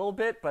a little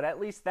bit, but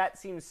at least that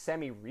seems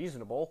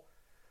semi-reasonable.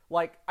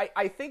 Like,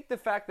 I think the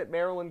fact that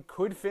Maryland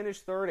could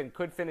finish 3rd and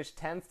could finish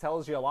 10th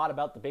tells you a lot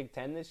about the Big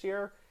Ten this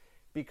year,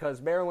 because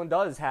Maryland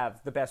does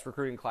have the best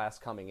recruiting class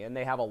coming in.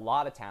 They have a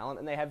lot of talent,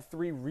 and they have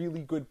 3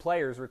 really good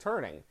players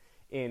returning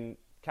in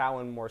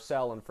Cowan,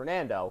 Morcell, and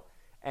Fernando.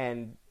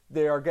 And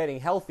they are getting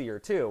healthier,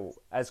 too,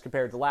 as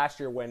compared to last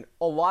year when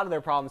a lot of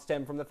their problems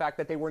stem from the fact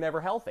that they were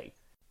never healthy.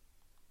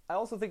 I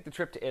also think the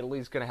trip to Italy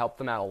is going to help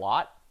them out a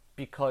lot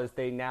because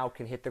they now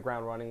can hit the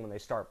ground running when they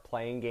start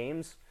playing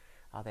games.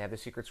 They have the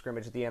secret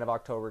scrimmage at the end of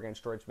October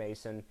against George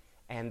Mason,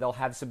 and they'll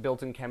have some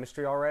built-in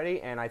chemistry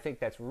already, and I think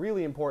that's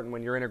really important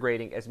when you're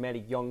integrating as many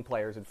young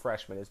players and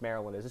freshmen as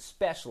Maryland is,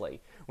 especially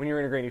when you're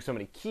integrating so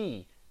many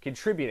key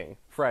contributing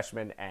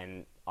freshmen,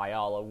 and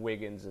Ayala,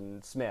 Wiggins,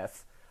 and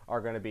Smith are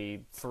going to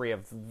be 3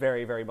 of the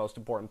very, very most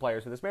important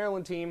players for this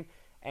Maryland team,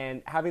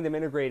 and having them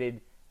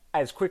integrated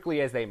as quickly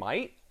as they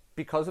might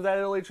because of that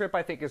Italy trip,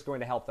 I think is going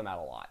to help them out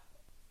a lot.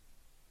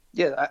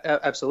 Yeah,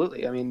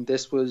 absolutely. I mean,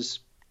 this was,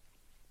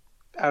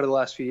 out of the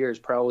last few years,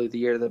 probably the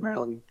year that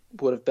Maryland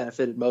would have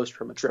benefited most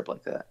from a trip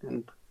like that,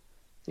 and,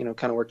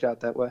 kind of worked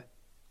out that way.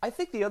 I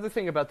think the other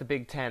thing about the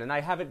Big Ten, and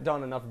I haven't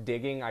done enough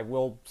digging, I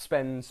will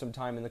spend some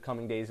time in the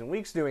coming days and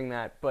weeks doing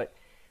that, but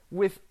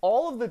with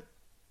all of the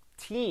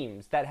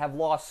teams that have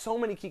lost so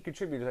many key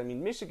contributors, I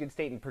mean, Michigan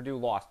State and Purdue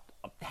lost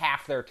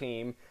half their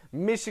team,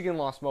 Michigan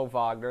lost Mo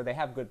Wagner, they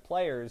have good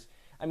players.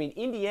 I mean,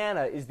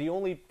 Indiana is the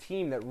only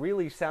team that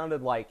really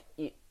sounded like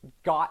it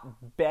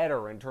got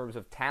better in terms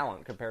of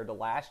talent compared to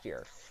last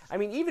year. I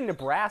mean, even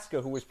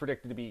Nebraska, who was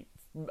predicted to be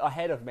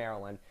ahead of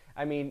Maryland,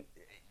 I mean,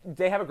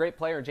 they have a great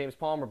player in James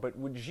Palmer, but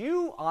would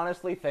you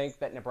honestly think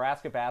that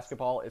Nebraska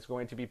basketball is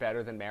going to be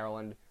better than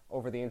Maryland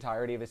over the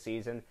entirety of a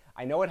season?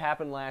 I know it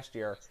happened last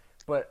year,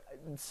 but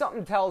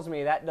something tells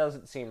me that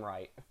doesn't seem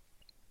right.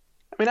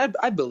 I mean,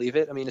 I believe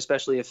it. I mean,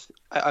 especially if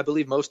I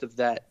believe most of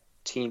that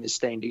team is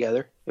staying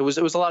together. It was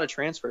a lot of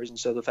transfers, and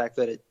so the fact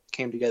that it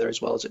came together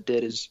as well as it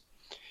did is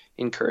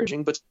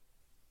encouraging. But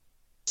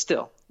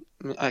still,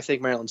 I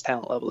think Maryland's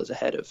talent level is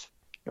ahead of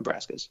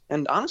Nebraska's,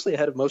 and honestly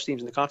ahead of most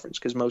teams in the conference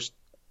because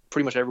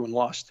pretty much everyone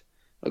lost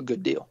a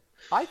good deal.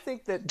 I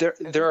think that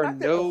there are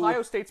no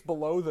Ohio State's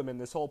below them in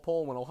this whole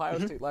poll when Ohio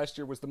State last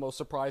year was the most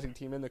surprising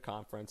team in the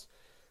conference.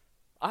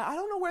 I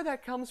don't know where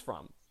that comes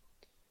from.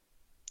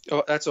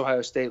 Oh, that's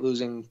Ohio State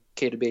losing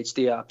Keita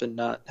Bates-Diop and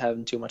not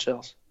having too much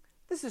else.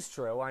 This is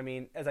true. I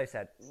mean, as I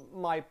said,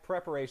 my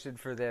preparation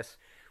for this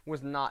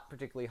was not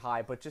particularly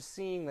high, but just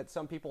seeing that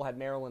some people had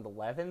Maryland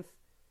 11th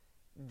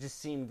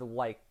just seemed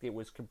like it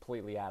was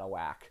completely out of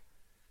whack.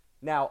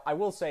 Now, I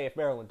will say if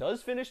Maryland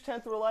does finish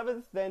 10th or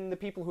 11th, then the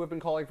people who have been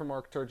calling for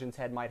Mark Turgeon's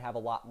head might have a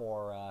lot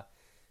more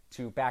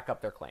to back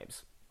up their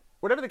claims.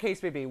 Whatever the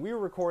case may be, we were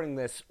recording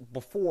this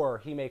before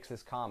he makes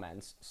his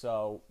comments,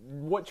 so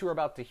what you're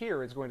about to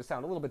hear is going to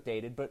sound a little bit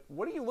dated, but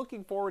what are you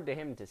looking forward to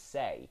him to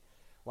say?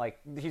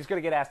 Like, he's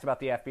going to get asked about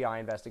the FBI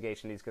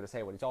investigation. He's going to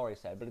say what he's already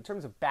said. But in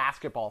terms of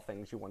basketball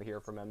things you want to hear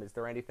from him, is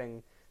there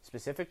anything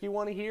specific you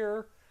want to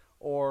hear?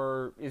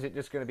 Or is it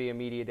just going to be a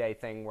media day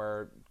thing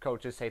where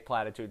coaches say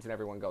platitudes and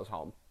everyone goes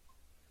home?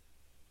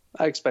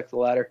 I expect the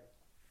latter.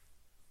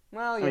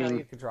 Well,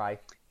 you could try.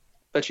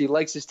 But he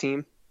likes his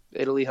team.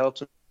 Italy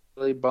helps him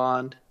really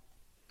bond.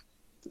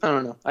 I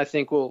don't know. I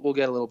think we'll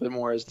get a little bit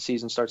more as the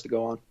season starts to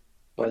go on.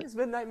 But when is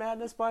Midnight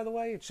Madness, by the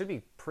way? It should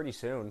be pretty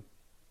soon.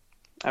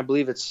 I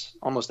believe it's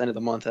almost end of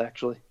the month,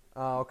 actually.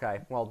 Oh, okay.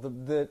 Well,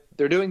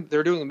 they're doing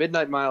the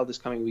Midnight Mile this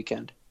coming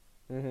weekend.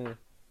 Mm-hmm.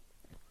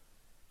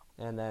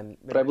 And then,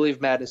 but I believe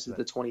Madness is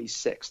the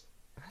 26th.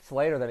 That's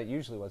later than it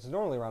usually was. It's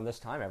normally around this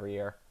time every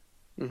year.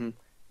 Mm-hmm.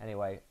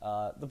 Anyway,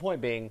 the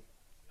point being,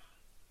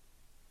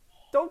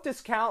 don't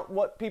discount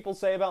what people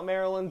say about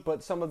Maryland,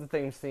 but some of the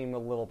things seem a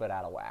little bit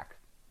out of whack.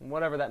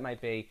 Whatever that might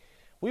be,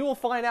 we will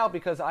find out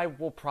because I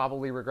will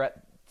probably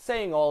regret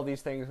saying all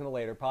these things in a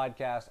later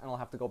podcast, and I'll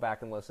have to go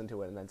back and listen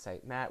to it and then say,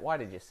 Matt, why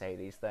did you say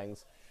these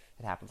things?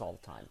 It happens all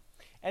the time.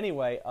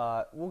 Anyway,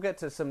 we'll get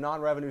to some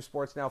non-revenue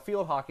sports now.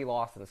 Field hockey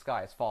lost and the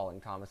sky is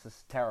falling, Thomas. This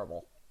is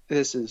terrible.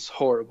 This is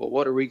horrible.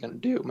 What are we going to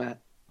do, Matt?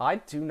 I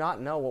do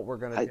not know what we're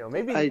going to do.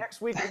 Maybe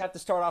next week we have to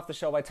start off the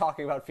show by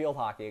talking about field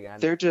hockey again.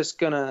 They're just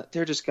gonna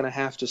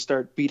have to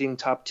start beating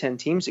top 10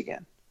 teams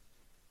again.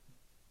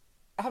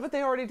 Haven't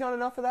they already done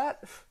enough of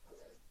that?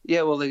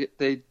 Yeah, well,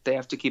 they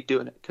have to keep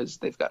doing it because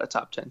they've got a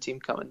top 10 team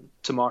coming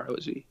tomorrow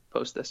as we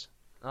post this.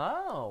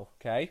 Oh,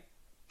 okay.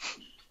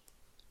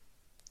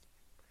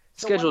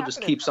 Schedule just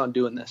keeps on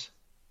doing this.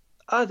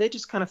 They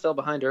just kind of fell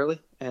behind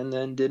early and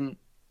then didn't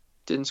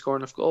score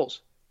enough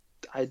goals.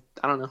 I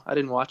don't know. I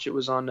didn't watch. It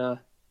was on.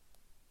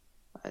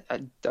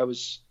 I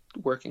was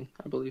working,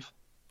 I believe.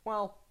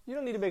 Well, you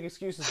don't need to make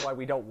excuses why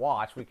we don't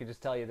watch. We could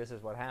just tell you this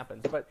is what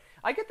happens. But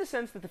I get the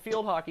sense that the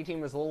field hockey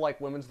team is a little like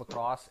women's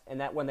lacrosse,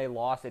 and that when they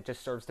lost, it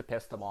just serves to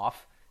piss them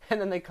off.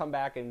 And then they come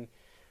back and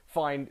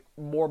find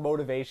more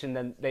motivation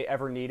than they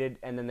ever needed,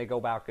 and then they go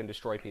back and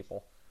destroy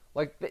people.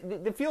 Like,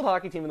 the field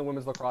hockey team and the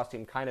women's lacrosse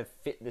team kind of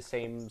fit the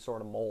same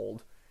sort of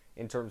mold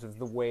in terms of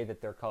the way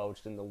that they're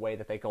coached and the way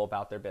that they go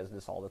about their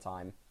business all the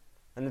time.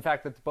 And the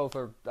fact that both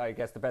are, I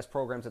guess, the best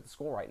programs at the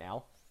school right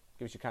now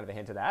gives you kind of a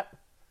hint of that.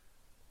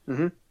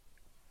 Mm-hmm.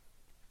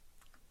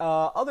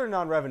 Other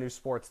non-revenue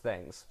sports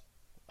things.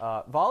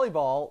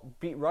 Volleyball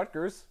beat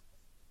Rutgers.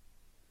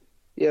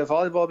 Yeah,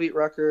 volleyball beat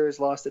Rutgers,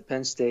 lost at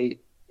Penn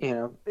State. You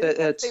know,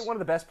 it's one of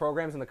the best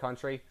programs in the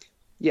country.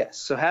 Yes,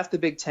 so half the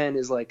Big Ten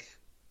is like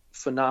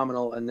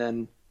phenomenal, and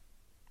then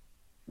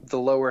the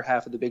lower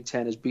half of the Big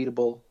Ten is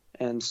beatable.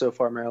 And so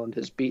far, Maryland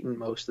has beaten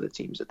most of the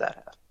teams at that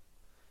half.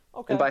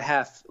 Okay. And by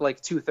half,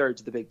 like 2/3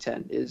 of the Big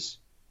Ten is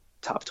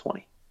top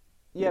 20.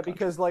 Yeah,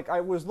 because like I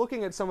was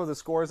looking at some of the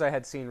scores I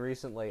had seen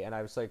recently, and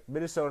I was like,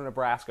 Minnesota,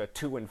 Nebraska,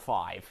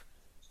 2-5.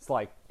 It's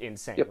like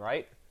insane,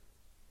 right?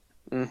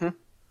 Mm-hmm.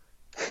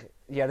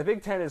 Yeah, the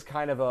Big Ten is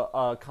kind of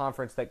a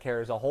conference that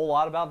cares a whole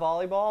lot about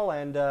volleyball,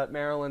 and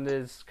Maryland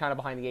is kind of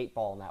behind the 8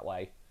 ball in that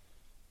way.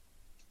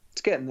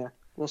 It's getting there.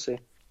 We'll see.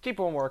 Keep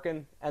on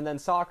working. And then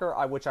soccer,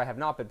 which I have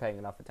not been paying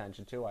enough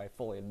attention to, I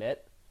fully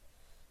admit.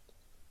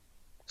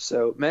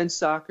 So men's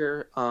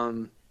soccer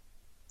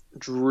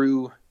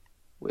drew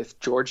with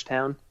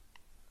Georgetown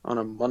on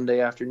a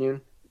Monday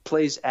afternoon.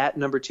 Plays at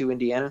number 2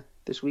 Indiana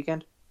this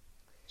weekend.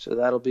 So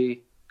that'll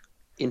be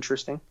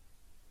interesting.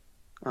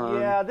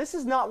 Yeah, this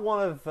is not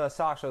one of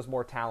Sasho's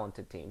more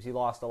talented teams. He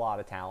lost a lot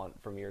of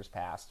talent from years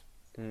past.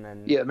 And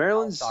then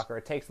Maryland's soccer,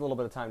 it takes a little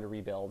bit of time to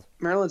rebuild.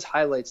 Maryland's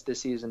highlights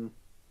this season,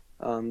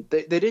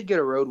 they did get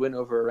a road win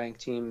over a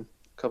ranked team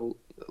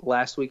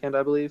last weekend,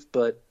 I believe,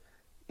 but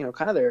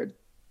kind of their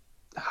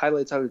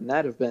highlights other than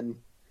that have been,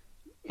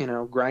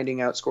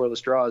 grinding out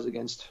scoreless draws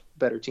against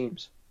better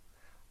teams.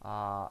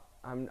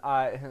 Can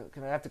I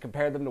have to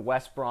compare them to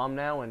West Brom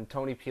now and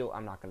Tony Peel?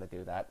 I'm not going to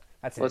do that.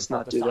 That's Let's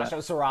not do Sasho that.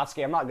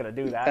 Sorotsky. I'm not going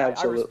to do that.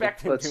 Absolutely. I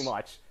respect him too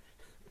much.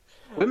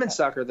 Women's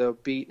soccer, though,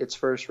 beat its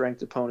first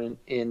ranked opponent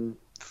in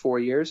 4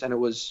 years, and it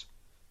was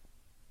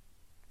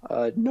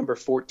number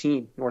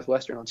 14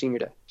 Northwestern on Senior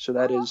Day. So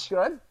that is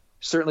good.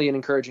 Certainly an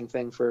encouraging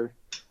thing for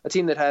a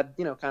team that had,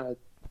 kind of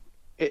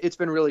 – it's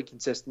been really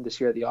consistent this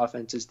year. The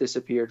offense has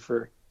disappeared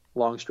for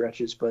long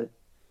stretches, but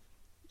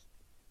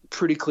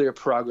pretty clear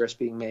progress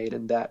being made,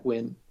 and that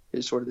win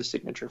is sort of the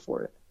signature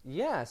for it.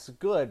 Yes,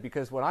 good,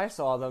 because when I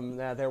saw them,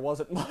 there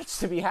wasn't much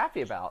to be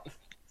happy about.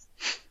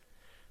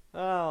 Oh,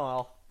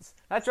 well.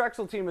 That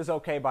Drexel team is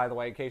okay, by the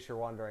way, in case you're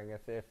wondering,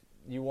 if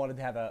you wanted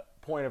to have a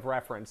point of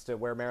reference to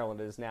where Maryland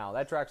is now.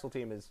 That Drexel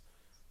team is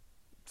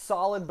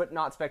solid, but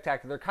not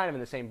spectacular. They're kind of in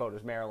the same boat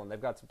as Maryland.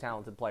 They've got some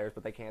talented players,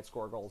 but they can't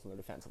score goals, and they're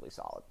defensively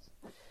solid.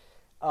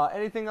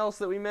 Anything else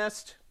that we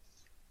missed?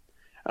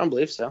 I don't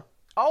believe so.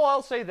 Oh,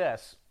 I'll say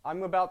this.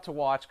 I'm about to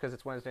watch, because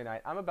it's Wednesday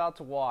night, I'm about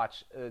to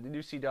watch the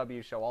new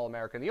CW show,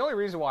 All-American. The only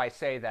reason why I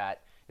say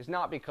that is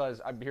not because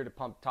I'm here to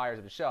pump tires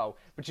of the show,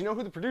 but you know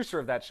who the producer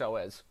of that show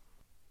is?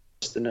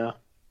 Just to know.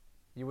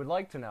 You would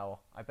like to know.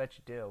 I bet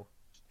you do.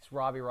 It's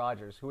Robbie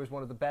Rogers, who is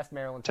one of the best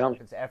Maryland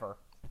Terrapins ever.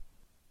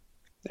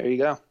 There you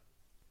go.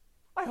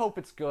 I hope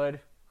it's good.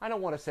 I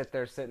don't want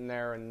to sitting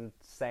there and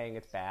saying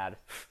it's bad.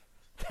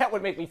 That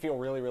would make me feel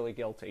really, really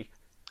guilty.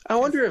 I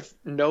wonder if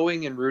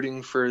knowing and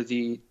rooting for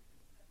the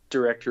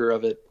director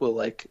of it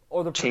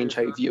will change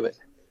how you view it.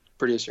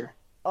 Producer.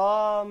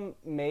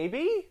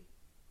 Maybe.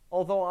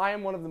 Although I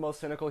am one of the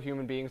most cynical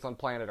human beings on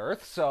planet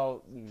Earth,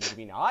 so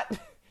maybe not.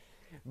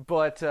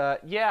 But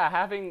yeah,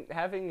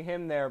 having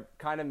him there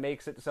kind of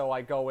makes it so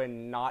I go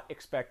in not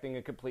expecting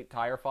a complete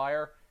tire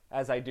fire,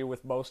 as I do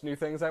with most new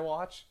things I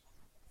watch.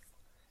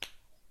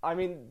 I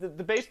mean,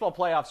 the baseball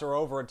playoffs are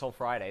over until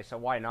Friday, so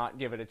why not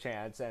give it a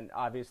chance? And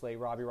obviously,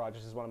 Robbie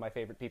Rogers is one of my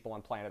favorite people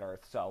on planet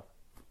Earth, so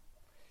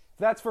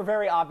that's for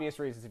very obvious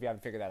reasons if you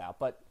haven't figured that out.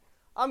 But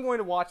I'm going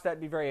to watch that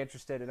and be very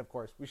interested, and of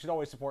course, we should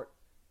always support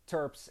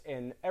Terps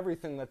in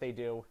everything that they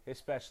do,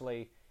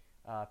 especially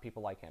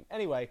people like him.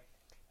 Anyway,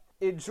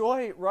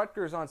 enjoy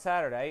Rutgers on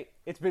Saturday.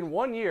 It's been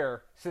 1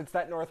 year since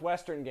that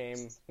Northwestern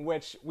game,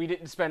 which we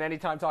didn't spend any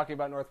time talking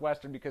about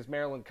Northwestern because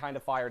Maryland kind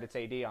of fired its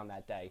AD on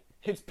that day.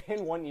 It's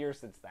been 1 year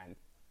since then.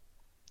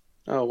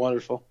 Oh,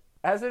 wonderful.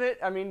 Hasn't it?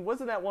 I mean,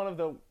 wasn't that one of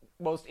the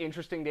most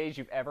interesting days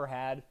you've ever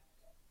had?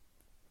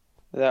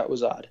 That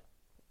was odd.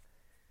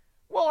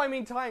 Well, I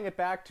mean, tying it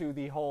back to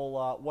the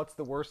whole what's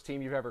the worst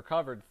team you've ever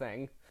covered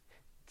thing.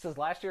 Does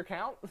last year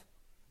count?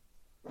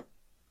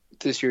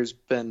 This year's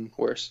been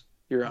worse,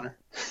 Your Honor.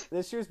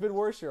 This year's been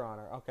worse, Your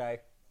Honor. Okay.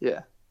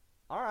 Yeah.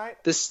 All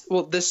right. This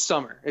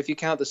summer, if you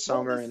count the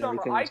summer and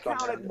everything. I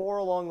count it more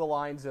along the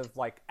lines of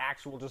like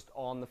actual just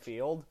on the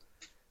field.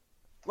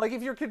 Like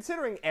if you're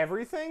considering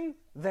everything,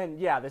 then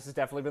yeah, this has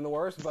definitely been the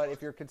worst. But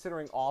if you're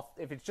considering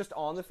if it's just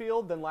on the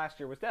field, then last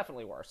year was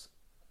definitely worse.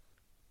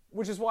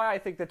 Which is why I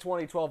think that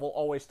 2012 will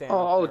always stand.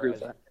 I'll agree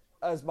with that.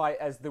 As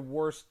the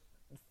worst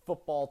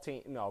football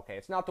team. No, okay,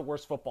 it's not the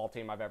worst football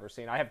team I've ever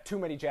seen. I have too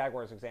many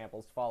Jaguars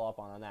examples to follow up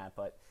on that.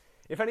 But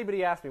if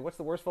anybody asks me what's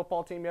the worst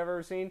football team you've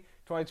ever seen,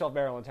 2012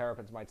 Maryland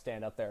Terrapins might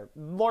stand up there,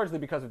 largely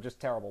because of just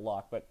terrible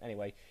luck. But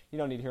anyway, you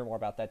don't need to hear more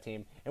about that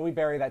team, and we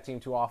bury that team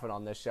too often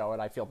on this show,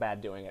 and I feel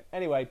bad doing it.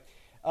 Anyway,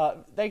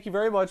 thank you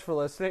very much for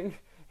listening.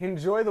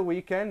 Enjoy the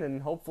weekend,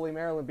 and hopefully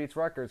Maryland beats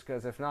Rutgers,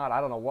 because if not, I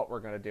don't know what we're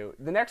going to do.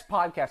 The next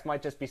podcast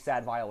might just be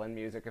sad violin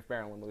music if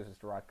Maryland loses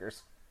to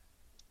Rutgers.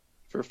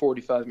 For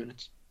 45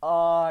 minutes.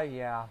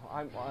 Yeah.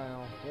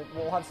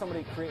 We'll have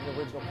somebody create an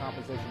original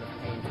composition of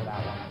Pain for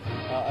that one.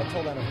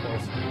 Until then, of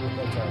course,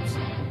 go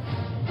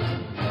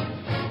Terps.